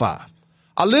 405.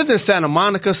 I lived in Santa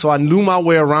Monica, so I knew my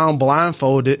way around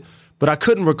blindfolded, but I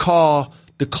couldn't recall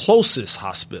the closest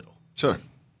hospital. Sure.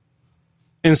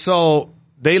 And so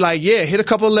they like, yeah, hit a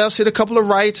couple of lefts, hit a couple of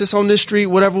rights. It's on this street,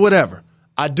 whatever.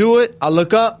 I do it. I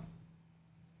look up.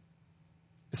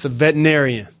 It's a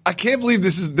veterinarian. I can't believe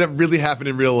that really happened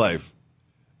in real life.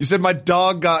 You said my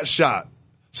dog got shot,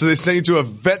 so they sent you to a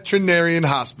veterinarian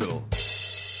hospital.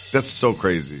 That's so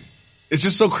crazy. It's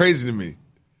just so crazy to me.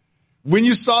 When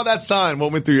you saw that sign,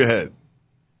 what went through your head?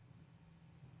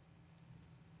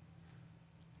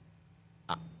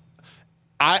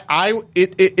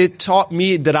 It taught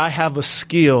me that I have a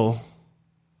skill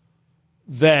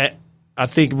that I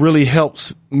think really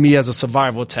helps me as a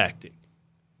survival tactic.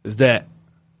 Is that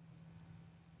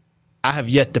I have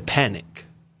yet to panic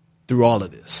through all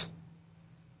of this.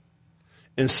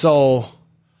 And so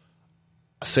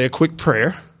I say a quick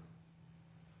prayer.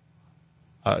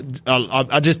 I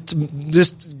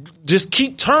just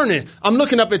keep turning. I'm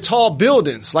looking up at tall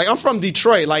buildings. Like I'm from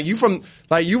Detroit. Like you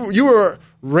were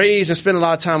raised and spent a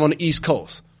lot of time on the East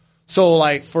Coast. So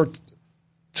like for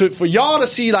y'all to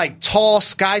see like tall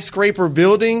skyscraper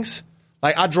buildings,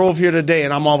 like I drove here today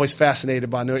and I'm always fascinated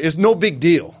by New York. It's no big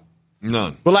deal.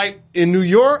 None. But like in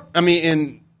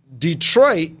in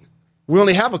Detroit, we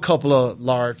only have a couple of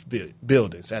large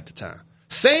buildings at the time.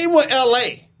 Same with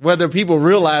LA, whether people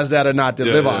realize that or not, they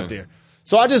live out there.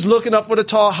 So I just looking up for the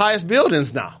tall, highest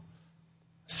buildings now.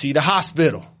 See the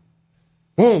hospital.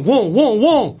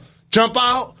 Boom. Jump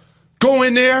out, go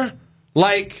in there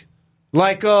like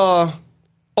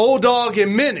old dog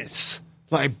in minutes.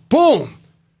 Like boom.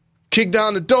 Kick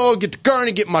down the door, get the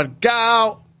gurney, get my guy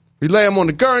out. We lay him on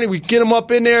the gurney, we get him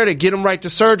up in there, they get him right to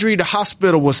surgery. The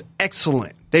hospital was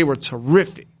excellent. They were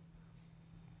terrific.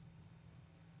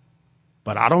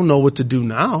 But I don't know what to do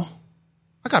now.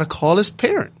 I got to call his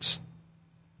parents.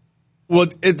 Well,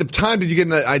 at the time, did you get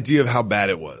an idea of how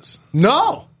bad it was?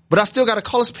 No, but I still got to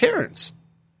call his parents.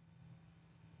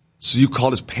 So you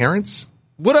called his parents?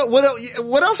 What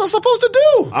else am I supposed to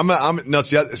do? I'm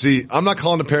not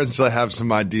calling the parents until I have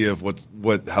some idea of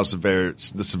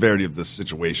the severity of the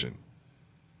situation.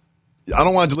 I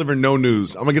don't want to deliver no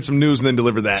news. I'm gonna get some news and then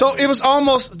deliver that. So it was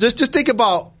almost just think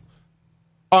about.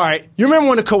 All right, you remember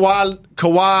when the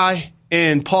Kawhi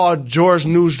and Paul George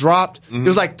news dropped? Mm-hmm. It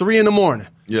was like 3 a.m.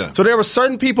 Yeah. So there were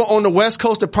certain people on the West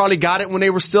Coast that probably got it when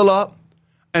they were still up,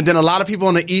 and then a lot of people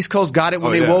on the East Coast got it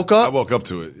when they woke up. I woke up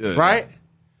to it. Yeah, right. Yeah.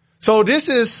 So this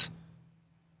is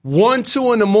 1,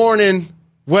 2 in the morning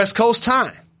West Coast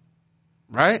time,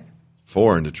 right?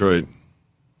 4 in Detroit.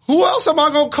 Who else am I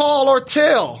gonna call or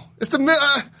tell? It's the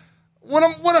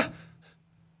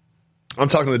I'm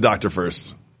talking to the doctor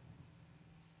first.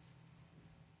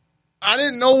 I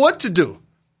didn't know what to do.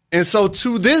 And so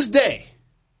to this day,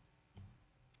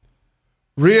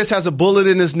 Riz has a bullet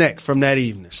in his neck from that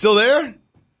evening. Still there?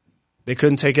 They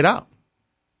couldn't take it out.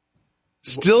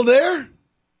 Still there?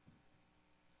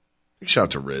 Big shout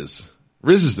out to Riz.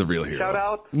 Riz is the real hero. Shout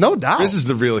out. No doubt. Riz is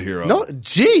the real hero. No,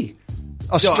 gee.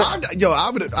 I'd be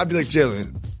like,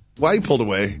 Jalen, why you pulled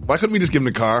away? Why couldn't we just give him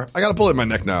the car? I got a bullet in my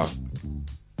neck now.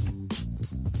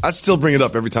 I'd still bring it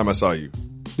up every time I saw you.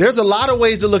 There's a lot of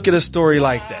ways to look at a story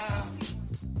like that.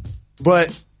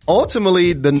 But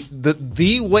ultimately,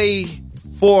 the way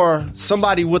for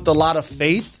somebody with a lot of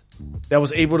faith that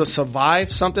was able to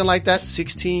survive something like that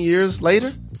 16 years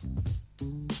later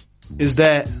is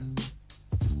that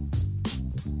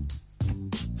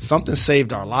something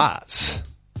saved our lives.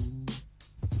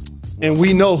 And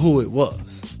we know who it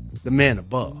was. The man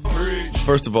above.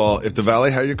 First of all, if the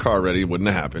valet had your car ready, it wouldn't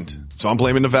have happened. So I'm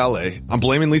blaming the valet. I'm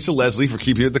blaming Lisa Leslie for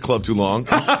keeping you at the club too long.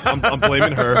 I'm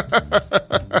blaming her.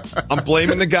 I'm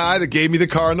blaming the guy that gave me the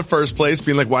car in the first place,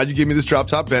 being like, why'd you give me this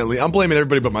drop-top Bentley? I'm blaming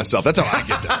everybody but myself. That's how I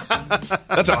get down.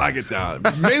 That's how I get down.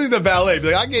 Mainly the valet.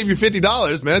 Be like, I gave you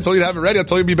 $50, man. I told you to have it ready. I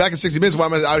told you to be back in 60 minutes. Why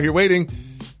am I out here waiting?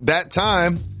 That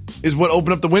time is what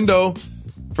opened up the window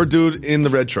for dude in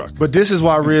the red truck. But this is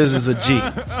why Riz is a G.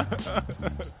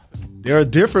 There's a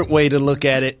different way to look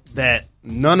at it that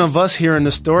none of us hearing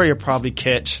the story will probably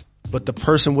catch, but the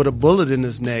person with a bullet in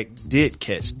his neck did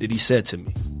catch, that he said to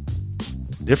me.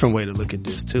 Different way to look at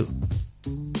this, too.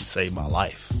 Saved my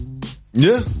life.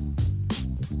 Yeah.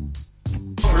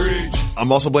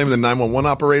 I'm also blaming the 911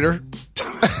 operator.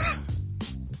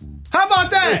 How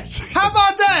about that? How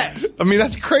about that? I mean,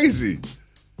 that's crazy.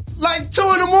 Like 2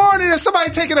 a.m. and somebody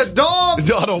taking a dog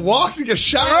on a walk to get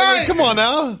shot. Right. I mean, come on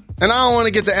now. And I don't want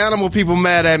to get the animal people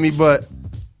mad at me, but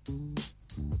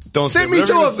don't send me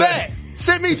to a vet.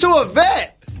 Send me to a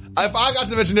vet. If I got to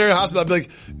the veterinary hospital, I'd be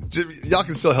like, y'all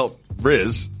can still help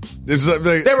Riz. They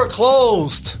were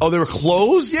closed. Oh, they were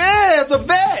closed? Yeah, it's a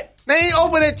vet. They ain't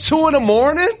open at 2 a.m.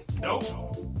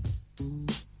 No.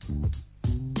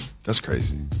 That's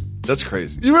crazy. That's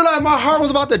crazy. You realize my heart was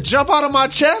about to jump out of my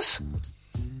chest?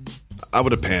 I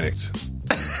would have panicked.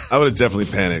 I would have definitely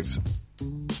panicked.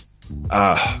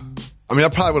 I mean, I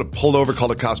probably would have pulled over,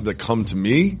 called the cops, and be like, come to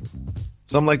me.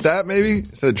 Something like that, maybe.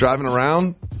 Instead of driving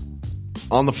around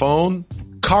on the phone.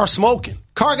 Car smoking.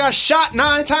 Car got shot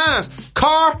 9 times.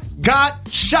 Car got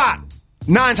shot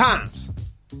 9 times.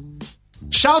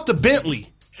 Shout to Bentley.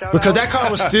 Because that car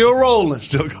was still rolling.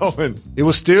 Still going. It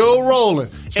was still rolling.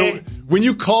 So when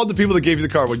you called the people that gave you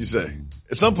the car, what'd you say?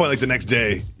 At some point, like the next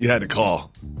day, you had to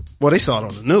call. Well, they saw it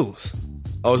on the news.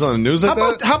 Oh, it was on the news like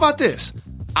that? How about this?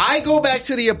 I go back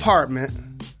to the apartment.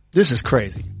 This is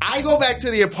crazy. I go back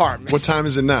to the apartment. What time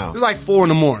is it now? It's like 4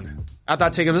 a.m. After I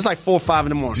take it, it's like 4 or 5 in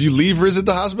the morning. Do you leave Riz at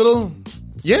the hospital?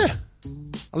 Yeah.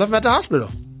 I left him at the hospital.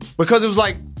 Because it was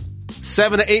like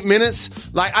 7 to 8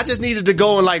 minutes. Like, I just needed to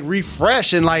go and like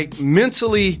refresh and like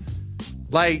mentally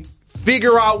like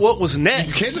figure out what was next.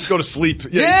 You can't just go to sleep.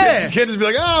 Yeah. You can't just be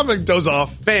like, I'm going to doze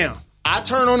off. Bam. I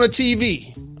turn on the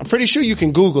TV. I'm pretty sure you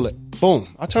can Google it. Boom.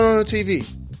 I turn on the TV.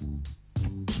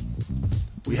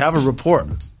 We have a report.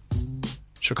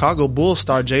 Chicago Bulls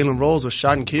star Jalen Rose was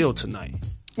shot and killed tonight.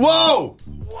 Whoa!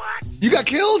 What? You got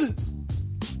killed?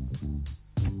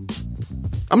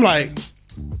 I'm like,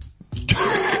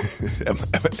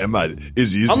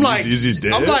 is he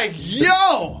dead? I'm like,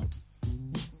 yo.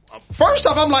 First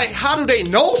off, I'm like, how do they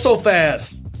know so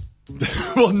fast?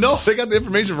 Well, no, they got the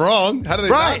information wrong. How do they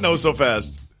not know so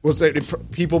fast? Well,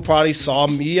 people probably saw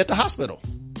me at the hospital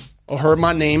or heard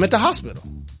my name at the hospital.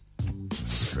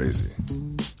 That's crazy.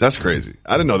 That's crazy.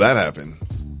 I didn't know that happened.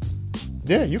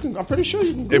 Yeah, you can. I'm pretty sure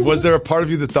you can. Was there a part of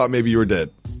you that thought maybe you were dead?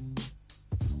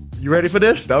 You ready for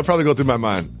this? That would probably go through my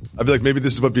mind. I'd be like, maybe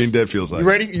this is what being dead feels like.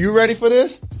 You ready for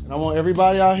this? And I want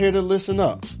everybody out here to listen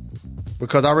up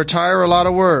because I retire a lot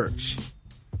of words.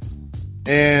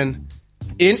 And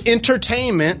in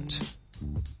entertainment,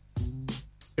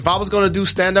 if I was going to do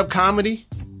stand-up comedy,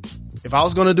 if I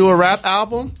was going to do a rap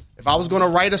album, if I was going to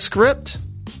write a script,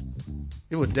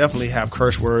 it would definitely have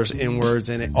curse words, N-words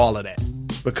in it, all of that.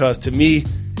 Because to me,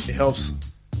 it helps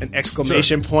an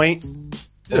exclamation point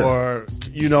or,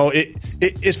 you know,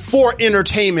 it's for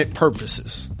entertainment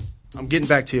purposes. I'm getting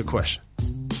back to your question.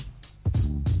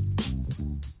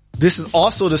 This is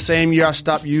also the same year I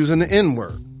stopped using the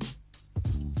N-word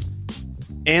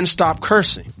and stopped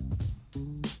cursing.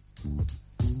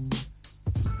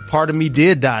 Part of me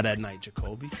did die that night,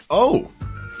 Jacoby. Oh.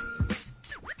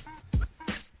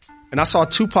 And I saw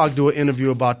Tupac do an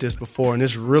interview about this before, and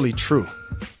it's really true.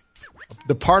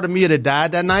 The part of me that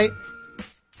died that night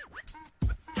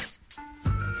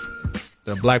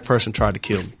that a black person tried to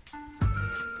kill me.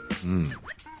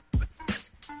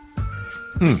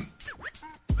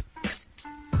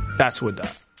 That's what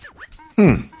died.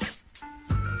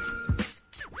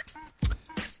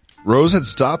 Rose had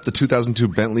stopped the 2002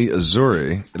 Bentley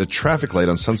Azure at a traffic light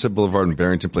on Sunset Boulevard in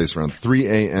Barrington Place around 3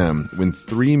 a.m. when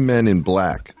 3 men in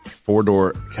black,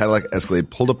 4-door Cadillac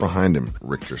Escalade pulled up behind him,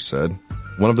 Richter said.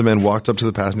 One of the men walked up to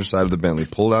the passenger side of the Bentley,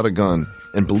 pulled out a gun,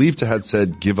 and believed to have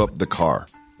said, "Give up the car."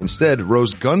 Instead,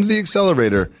 Rose gunned the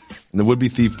accelerator, and the would-be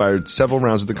thief fired several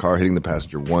rounds at the car, hitting the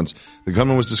passenger once. The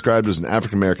gunman was described as an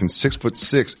African-American,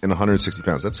 6'6" and 160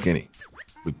 pounds. That's skinny,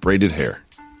 with braided hair.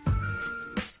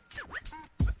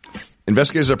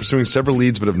 Investigators are pursuing several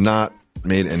leads, but have not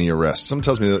made any arrests. Someone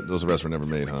tells me that those arrests were never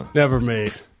made, huh? Never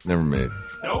made. Never made.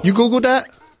 You Googled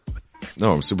that?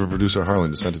 No, super producer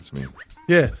Harlan just sent it to me.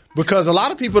 Yeah, because a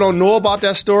lot of people don't know about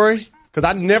that story, because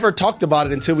I never talked about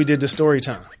it until we did the story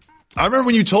time. I remember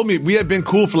when you told me we had been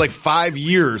cool for like 5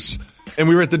 years, and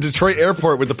we were at the Detroit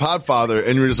airport with the Podfather,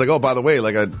 and you were just like, "Oh, by the way,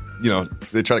 like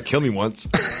they tried to kill me once."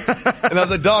 And I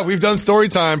was like, "Dog, we've done story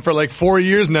time for like 4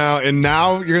 years now, and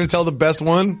now you're going to tell the best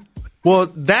one?"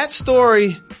 Well, that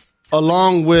story,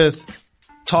 along with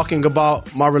talking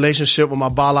about my relationship with my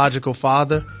biological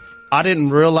father, I didn't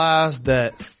realize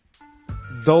that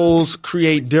those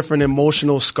create different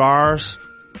emotional scars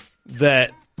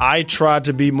that I tried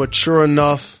to be mature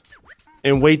enough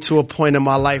and wait to a point in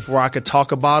my life where I could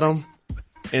talk about them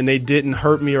and they didn't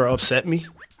hurt me or upset me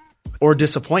or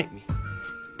disappoint me.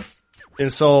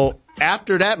 And so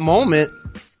after that moment,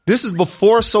 this is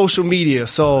before social media,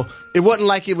 so it wasn't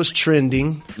like it was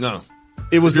trending. No.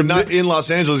 It was You're not in Los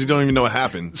Angeles, you don't even know what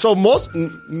happened. So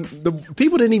the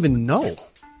people didn't even know.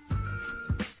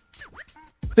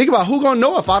 Think about who gonna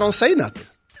know if I don't say nothing.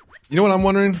 You know what I'm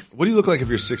wondering? What do you look like if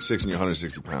you're 6'6" and you're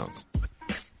 160 pounds?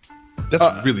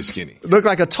 That's really skinny. Look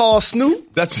like a tall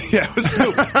Snoop? It was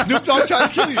Snoop. Snoop Dogg tried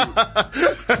to kill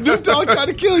you. Snoop Dogg tried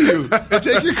to kill you and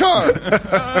take your car.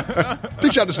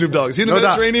 Big shout out to Snoop Dogg. Is he in the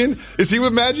Mediterranean? Is he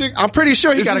with Magic? I'm pretty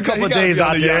sure he got a couple of days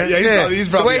out there. Yeah, he's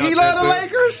probably the way he loved the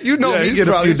Lakers, you know he get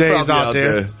a few days out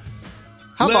there.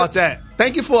 How about that?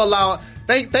 Thank you for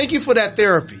thank you for that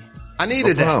therapy. I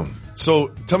needed that. So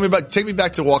take me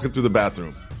back to walking through the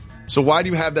bathroom. So why do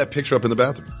you have that picture up in the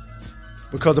bathroom?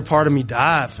 Because a part of me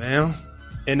died, fam.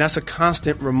 And that's a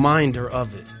constant reminder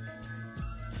of it.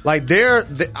 Like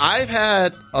I've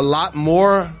had a lot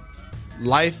more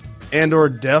life and or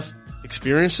death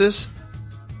experiences,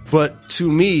 but to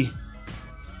me,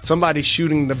 somebody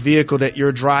shooting the vehicle that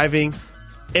you're driving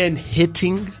and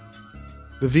hitting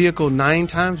the vehicle 9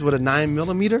 times with a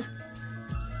 9mm,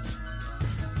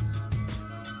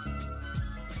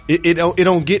 it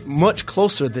don't get much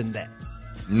closer than that.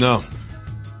 No.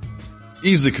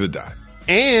 Easily could have died.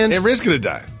 And Riz could have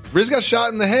died. Riz got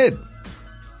shot in the head.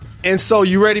 And so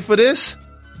you ready for this?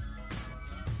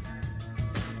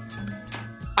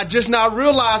 I just now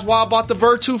realized why I bought the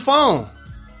Virtu phone.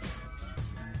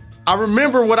 I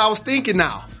remember what I was thinking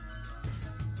now.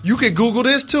 You can Google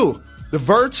this too. The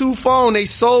Virtu phone, they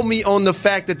sold me on the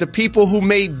fact that the people who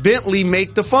made Bentley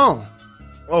make the phone.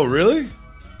 Oh, really?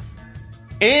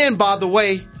 And by the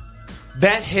way,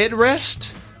 that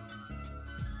headrest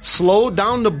slowed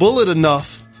down the bullet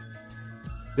enough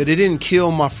that it didn't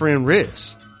kill my friend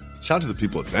Riz. Shout out to the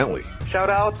people at Bentley. Shout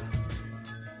out.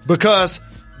 Because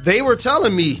they were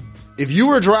telling me if you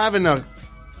were driving a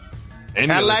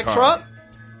Cadillac truck,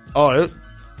 it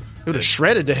would have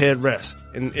shredded the headrest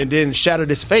and then shattered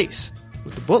his face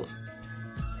with the bullet.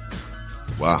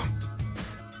 Wow.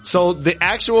 So the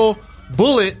actual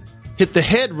bullet hit the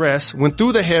headrest, went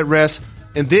through the headrest,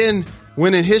 and then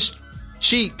went in his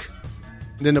cheek.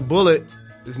 Then the bullet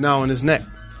is now in his neck.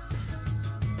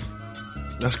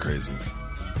 That's crazy.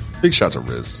 Big shout out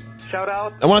to Riz. Shout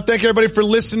out. I want to thank everybody for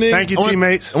listening. Thank you,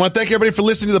 teammates. I want to thank everybody for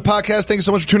listening to the podcast. Thank you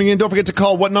so much for tuning in. Don't forget to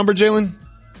call what number, Jalen?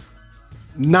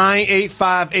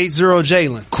 98580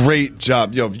 Jalen. Great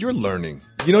job. Yo, you're learning.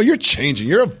 You know, you're changing.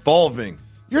 You're evolving.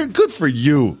 You're good for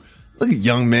you. Look at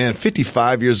young man,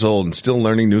 55 years old and still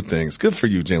learning new things. Good for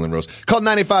you, Jalen Rose. Call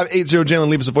 98580 Jalen.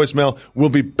 Leave us a voicemail. We'll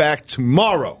be back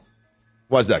tomorrow.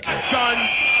 Why's that, Ken?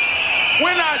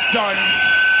 We're not done.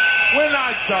 We're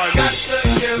not done. Got to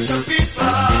give the people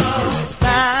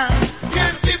time.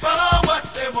 Give people what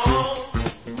they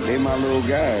want. They my little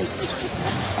guys.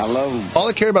 I love them. All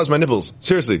I care about is my nipples.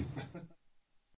 Seriously.